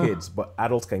made for kids, but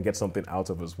adults can get something out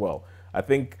of as well. I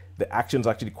think the action's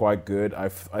actually quite good. I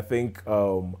think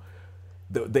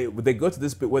they go to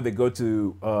this bit where they go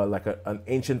to like an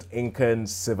ancient Incan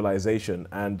civilization,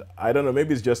 and I don't know,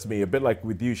 maybe it's just me, a bit like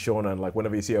with you, Sean, and like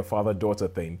whenever you see a father-daughter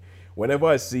thing, whenever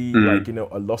I see like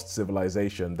a lost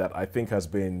civilization that I think has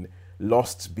been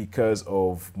lost because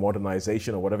of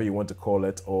modernization or whatever you want to call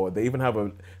it, or they even have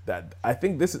I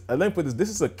think this is, let me put this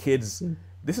is a kids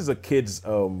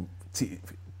film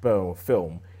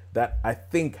that I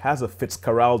think has a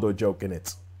Fitzcarraldo joke in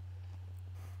it.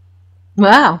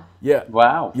 Wow. Yeah.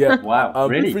 Wow. Yeah. Wow. I'm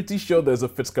really? pretty sure there's a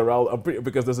Fitzcarraldo.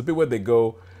 Because there's a bit where they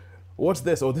go, what's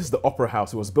this? Oh, this is the opera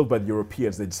house. It was built by the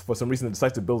Europeans. For some reason, they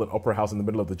decided to build an opera house in the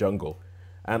middle of the jungle.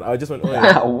 And I just went, oh,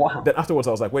 yeah. Wow. Then afterwards,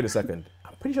 I was like, wait a second.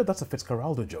 I'm pretty sure that's a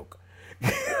Fitzcarraldo joke.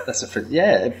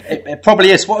 It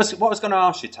probably is. What was going to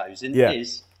ask you, Toes,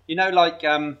 is,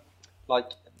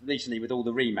 like recently with all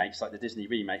the remakes, like the Disney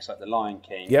remakes, like the Lion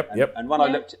King. Yep. And when I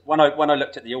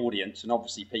looked at the audience, and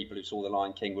obviously people who saw the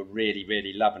Lion King were really,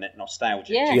 really loving it,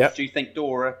 nostalgic. Yeah. Do you think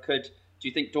Dora could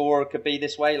be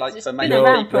this way? Like, It's for been maybe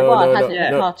around for a while, hasn't it?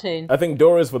 no. The cartoon. I think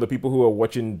Dora is for the people who are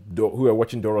watching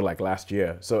Dora like last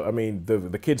year. So I mean,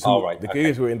 the kids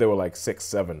kids who were in there were like 6,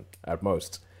 7 at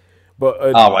most. But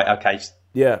okay.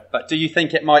 Yeah. But do you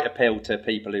think it might appeal to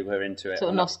people who were into it? Sort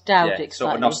of nostalgic, sort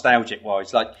of slightly. nostalgic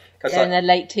wise, like in their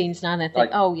late teens now, and they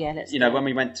think, let's. When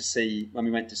we went to see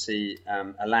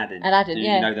Aladdin.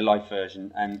 Aladdin, the live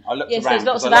version, and I looked around. There's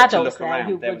lots of adults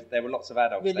there were lots of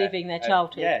adults reliving there. their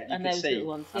childhood. And those little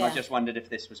ones. And I just wondered if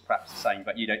this was perhaps the same,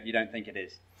 but you don't think it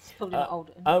is. It's probably not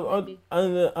older.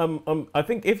 I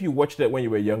think if you watched it when you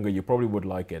were younger, you probably would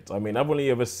like it. I mean, I've only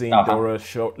ever seen Dora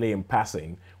shortly in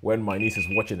passing when my niece is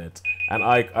watching it, and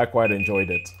I quite enjoyed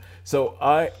it. So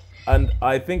I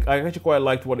think I actually quite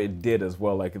liked what it did as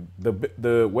well, like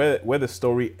the where the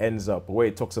story ends up, where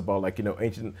it talks about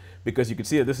ancient, because you can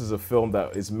see that this is a film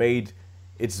that is made,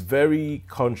 it's very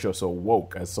conscious or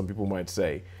woke, as some people might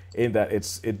say, in that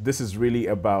this is really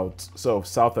about sort of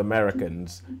South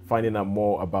Americans finding out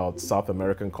more about South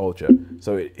American culture.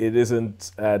 So it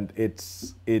isn't, and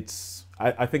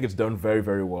I think it's done very,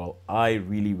 very well. I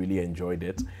really, really enjoyed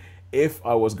it. If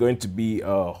I was going to be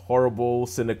a horrible,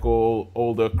 cynical,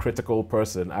 older, critical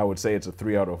person, I would say it's a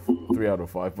 3 out of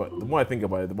 5. But the more I think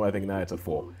about it, the more I think now it's a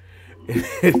 4.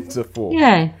 It's a 4.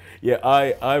 Yeah. Yeah,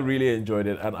 I really enjoyed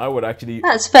it, and I would actually.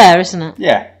 That's fair, isn't it?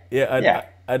 Yeah. Yeah,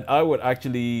 and I would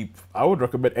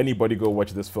recommend anybody go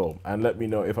watch this film and let me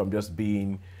know if I'm just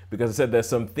being, because I said there's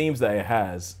some themes that it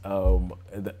has.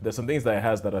 There's some things that it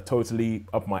has that are totally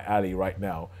up my alley right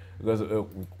now. Because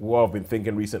what I've been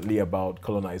thinking recently about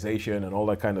colonization and all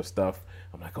that kind of stuff,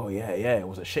 I'm like, oh yeah, it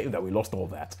was a shame that we lost all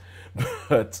that.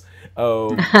 But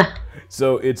so I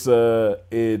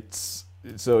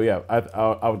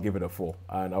would give it a 4,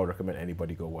 and I would recommend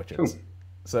anybody go watch it. Cool.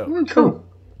 So cool.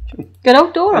 Good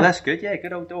old Dora. Oh, that's good. Yeah,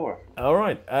 good old Dora. All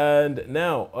right, and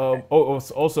now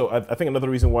also I think another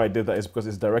reason why I did that is because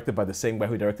it's directed by the same guy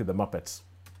who directed The Muppets.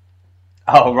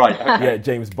 Oh, right. Okay. Yeah,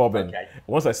 James Bobbin. Okay.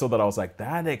 Once I saw that, I was like,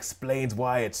 that explains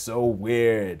why it's so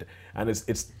weird. And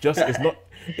it's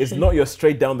not your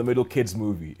straight down the middle kids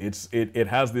movie. It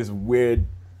has this weird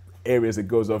areas it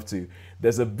goes off to.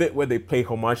 There's a bit where they pay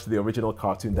homage to the original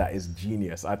cartoon that is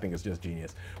genius. I think it's just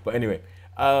genius. But anyway,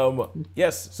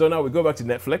 yes. So now we go back to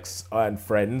Netflix and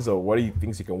Friends, or what do you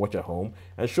think you can watch at home?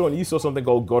 And Sean, you saw something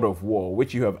called God of War,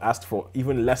 which you have asked for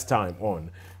even less time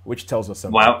on, which tells us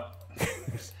something. Wow.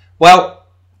 Well,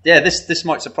 yeah, this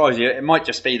might surprise you. It might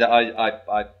just be that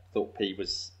I thought P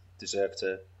deserved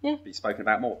to be spoken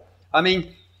about more. I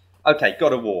mean, okay,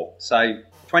 God of War. So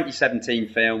 2017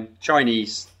 film,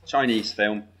 Chinese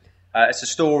film. It's a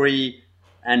story,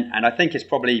 and I think it's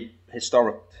probably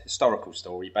historical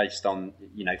story based on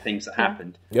things that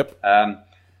happened. Yep. And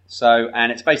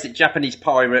it's basically Japanese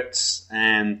pirates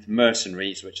and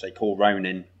mercenaries, which they call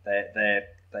Ronin.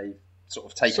 They sort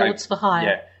of take Swords for hire.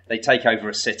 Yeah, they take over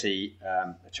a city,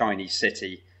 a Chinese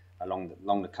city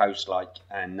along the coast,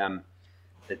 and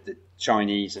the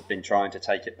Chinese have been trying to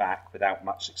take it back without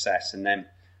much success. And then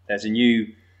there's a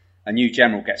new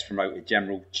general gets promoted,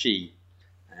 General Qi,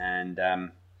 and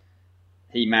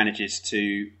he manages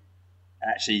to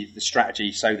actually the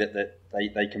strategy so that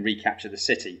they can recapture the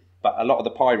city. But a lot of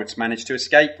the pirates manage to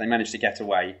escape. They manage to get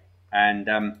away, and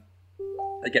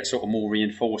they get sort of more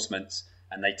reinforcements,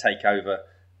 and they take over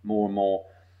more and more,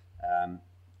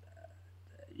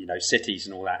 cities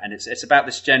and all that. And it's about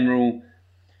this general.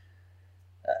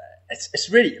 It's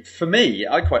really, for me,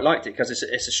 I quite liked it because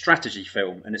it's a strategy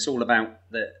film, and it's all about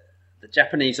the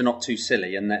Japanese are not too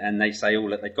silly, and they say,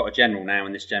 look, they've got a general now,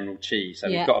 and this General Qi, so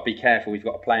we've got to be careful. We've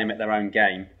got to play them at their own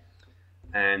game,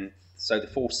 and so the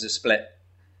forces are split,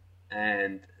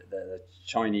 and the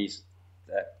Japanese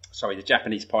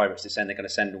pirates they're going to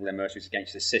send all their mercenaries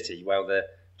against the city. Well, the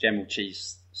General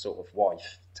Qi's sort of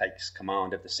wife takes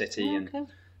command of the city, and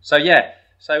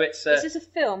so it's. Is this a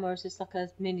film or is this like a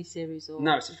mini series? Or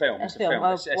no, it's a film. It's a film.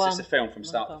 It's a film from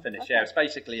start to finish. Okay. Yeah, it's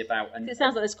basically about. And it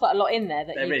sounds like there's quite a lot in there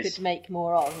that you could make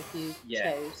more of if you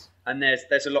chose. And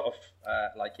there's a lot of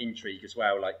intrigue as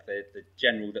well. Like the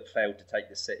general that failed to take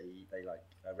the city, they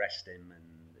arrest him, and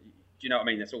do you know what I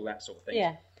mean? There's all that sort of thing.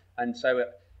 Yeah. And so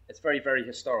it's very, very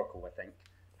historical, I think.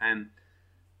 And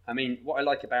I mean, what I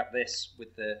like about this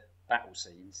with the battle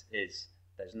scenes is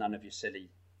there's none of your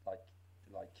silly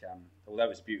although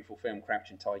it's a beautiful film,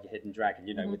 Crouching Tiger, Hidden Dragon,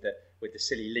 with the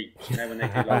silly leaps, when they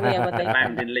do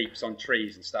bounding leaps on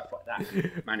trees and stuff like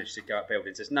that, manage to go up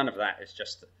buildings. There's none of that. It's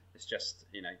just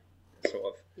sort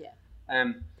of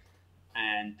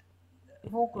and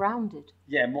more grounded.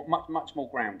 Yeah, much more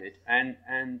grounded, and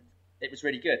it was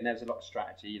really good. And there was a lot of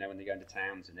strategy, when they go into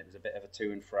towns, and it was a bit of a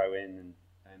to and fro in.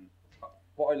 And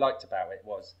what I liked about it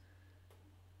was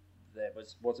there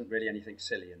wasn't really anything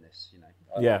silly in this,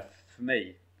 for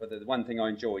me. But the one thing I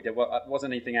enjoyed, there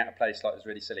wasn't anything out of place like it was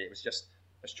really silly. It was just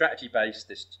a strategy based.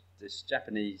 The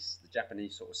Japanese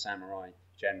sort of samurai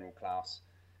general class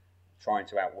trying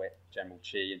to outwit General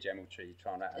Qi, and General Qi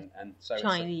trying to, and so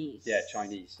Chinese.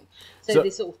 Chinese. So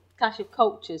this sort of clash of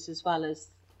cultures as well as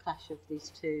clash of these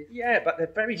two. Yeah, but they're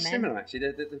very similar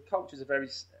actually. The cultures are very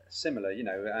similar. You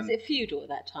know, is it feudal at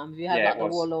that time? You had like the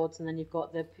warlords, and then you've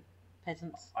got the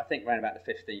peasants. I think around about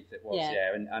the 15th it was.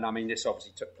 Yeah, and I mean this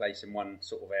obviously took place in one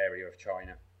sort of area of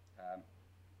China.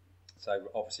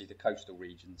 So obviously the coastal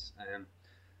regions.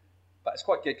 But it's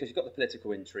quite good because you've got the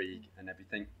political intrigue and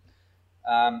everything.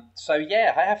 So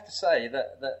yeah, I have to say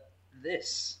that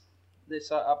this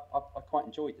I quite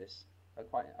enjoyed this. I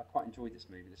quite enjoyed this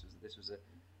movie. This was a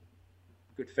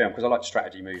good film because I like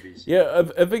strategy movies. Yeah,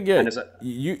 I think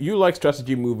you like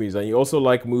strategy movies, and you also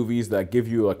like movies that give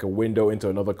you like a window into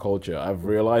another culture. I've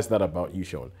realized that about you,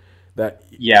 Sean. That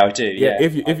I do. Yeah,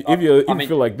 if you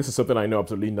feel like this is something I know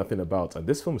absolutely nothing about, and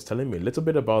this film is telling me a little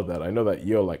bit about that, I know that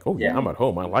you're like, oh yeah, I'm at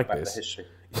home. I like this. The history.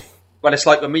 Well, it's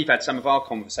like when we've had some of our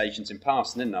conversations in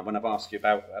passing, isn't it? When I've asked you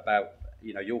about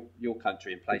you know your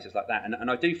country and places like that, and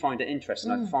I do find it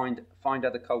interesting. I find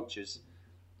other cultures,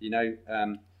 you know,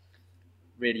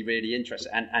 really really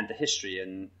interesting, and the history,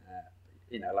 and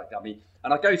you know, like I mean,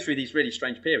 and I go through these really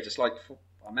strange periods. It's like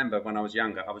I remember when I was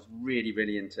younger, I was really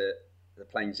really into the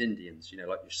Plains Indians, you know,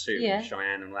 like your Sioux and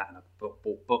Cheyenne and that, and I bought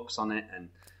books on it, and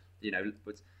you know,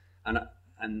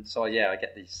 and so I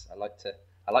get these. I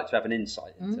like to have an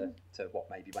insight into to what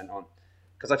maybe went on,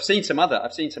 because I've seen some other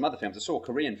films. I saw a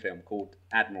Korean film called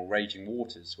Admiral Raging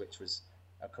Waters, which was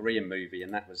a Korean movie,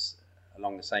 and that was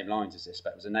along the same lines as this,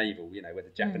 but it was a naval, you know, where the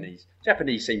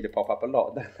Japanese seem to pop up a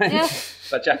lot, don't they? Yeah.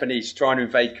 But Japanese trying to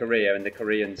invade Korea, and the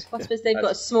Koreans. Well, I suppose they've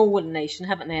got a small nation,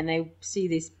 haven't they? And they see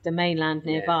the mainland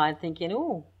nearby and thinking,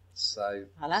 oh, so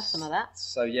I'll have some of that.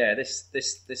 So yeah, this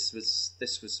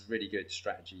was really good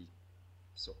strategy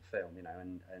sort of film, you know,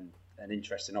 and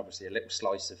interesting, obviously a little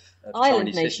slice of Island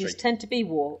Chinese nations history. Tend to be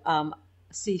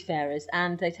seafarers,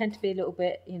 and they tend to be a little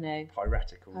bit, you know,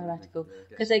 piratical,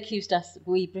 because they accused us,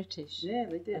 we British,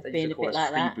 they did, of being a bit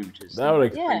like that. Freebooters.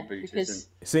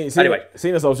 Anyway,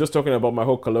 seeing as I was just talking about my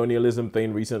whole colonialism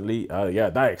thing recently,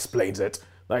 that explains it.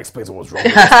 That explains what was wrong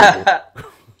with these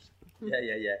people.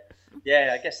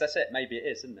 Yeah. I guess that's it. Maybe it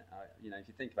is, isn't it? You know, if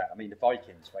you think about it, I mean, the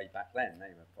Vikings way back then, they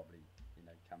were probably, you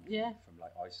know, come from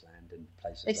like Iceland and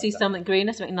places. They see something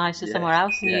greener, something nicer somewhere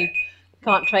else, and you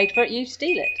can't trade for it. You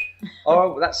steal it.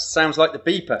 Oh, that sounds like the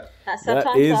beeper.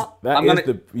 That is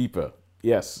the beeper.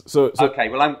 Yes. So okay.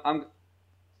 Well, I'm.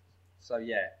 So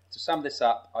yeah, to sum this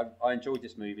up, I enjoyed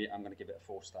this movie. I'm going to give it a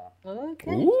 4-star.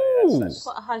 Okay. Ooh. That's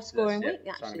quite a high scoring week,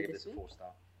 so actually. I'm going to give this a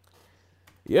 4-star.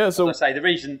 Yeah. So as I say, the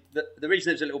reason it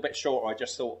was a little bit shorter, I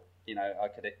just thought, you know, I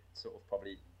could sort of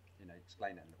probably, you know,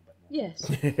 explain it a little bit more.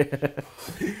 Yes.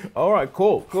 All right,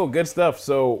 cool, good stuff.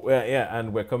 So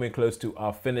and we're coming close to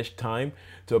our finish time,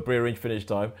 to a pre-arranged finish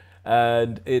time,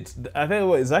 and I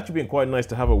think it's actually been quite nice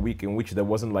to have a week in which there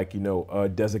wasn't like, you know, a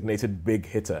designated big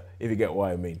hitter, if you get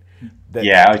what I mean.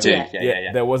 I do.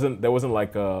 Yeah. There wasn't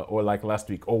like or like last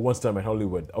week or Once Time in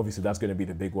Hollywood. Obviously, that's going to be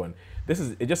the big one.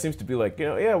 It just seems to be like, you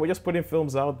know, we're just putting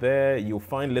films out there. You'll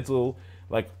find little,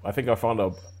 like, I think I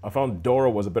found Dora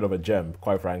was a bit of a gem,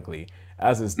 quite frankly.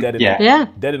 As is Dead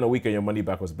in a Week and Your Money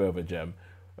Back was a bit of a gem.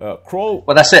 Crawl.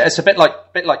 Well, that's it. It's a bit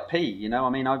like P. You know, I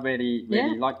mean, I really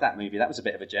liked that movie. That was a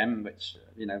bit of a gem, which,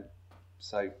 you know,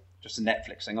 so just a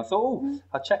Netflix thing. I thought,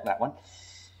 I'll check that one.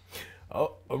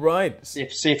 Oh, right. See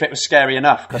if it was scary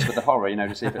enough, because with the horror, you know,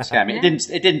 to see if it scared me.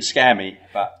 It didn't scare me,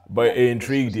 but it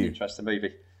intrigued you. Interesting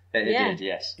movie. It did,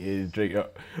 yes. It intrigued you.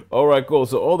 All right, cool.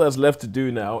 So all that's left to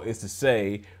do now is to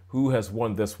say who has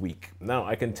won this week. Now,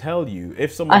 I can tell you,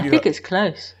 if some of you... I think it's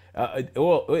close.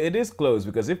 Well, it is close,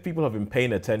 because if people have been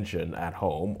paying attention at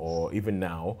home, or even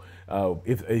now,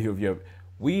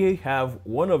 we have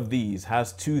one of these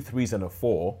has 2 3s and a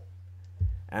 4,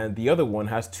 and the other one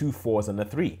has 2 4s and a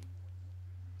 3.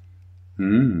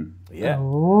 Yeah.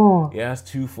 Oh. It has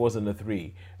 2 4s and a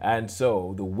 3. And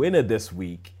so the winner this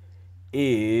week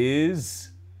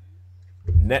is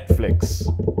Netflix.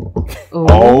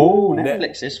 Oh,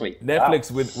 Netflix this week. Netflix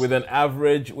with an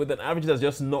average that's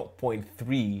just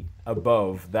 0.3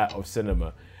 above that of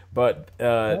cinema. But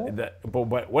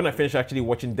but when I finish actually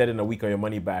watching Dead in a Week or Your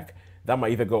Money Back, that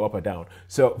might either go up or down.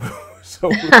 So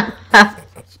we'll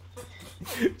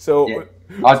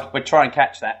try and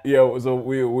catch that. Yeah, so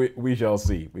we shall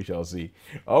see. We shall see.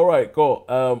 All right, cool.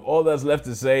 All that's left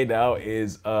to say now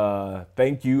is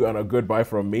thank you and a goodbye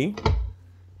from me.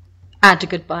 And a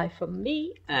goodbye from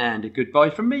me. And a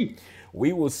goodbye from me.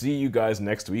 We will see you guys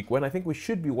next week when I think we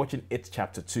should be watching It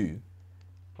Chapter 2.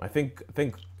 I think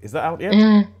is that out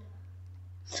yet?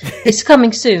 It's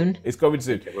coming soon. It's coming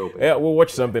soon. It will be. Yeah, we'll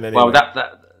watch something anyway. Well,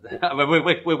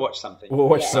 We'll watch something. We'll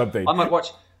watch something. I might watch.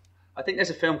 I think there's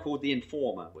a film called The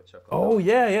Informer, which I've got. Oh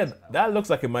yeah. That looks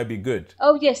like it might be good.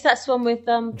 Oh yes, that's one with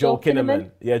Joel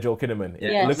Kinnaman. Yeah, Joel Kinnaman.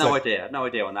 Yeah. It looks no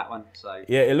idea on that one. So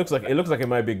yeah, it looks like it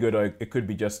might be good, or it could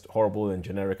be just horrible and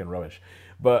generic and rubbish.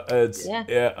 But it's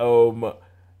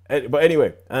But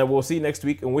anyway, and we'll see next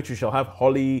week, in which we shall have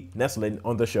Holly Neslin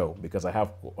on the show, because I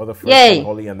have other friends called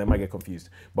Holly and they might get confused.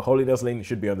 But Holly Neslin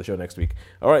should be on the show next week.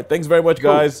 All right, thanks very much,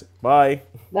 guys. Bye.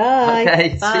 Bye.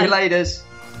 okay, Bye. see you later.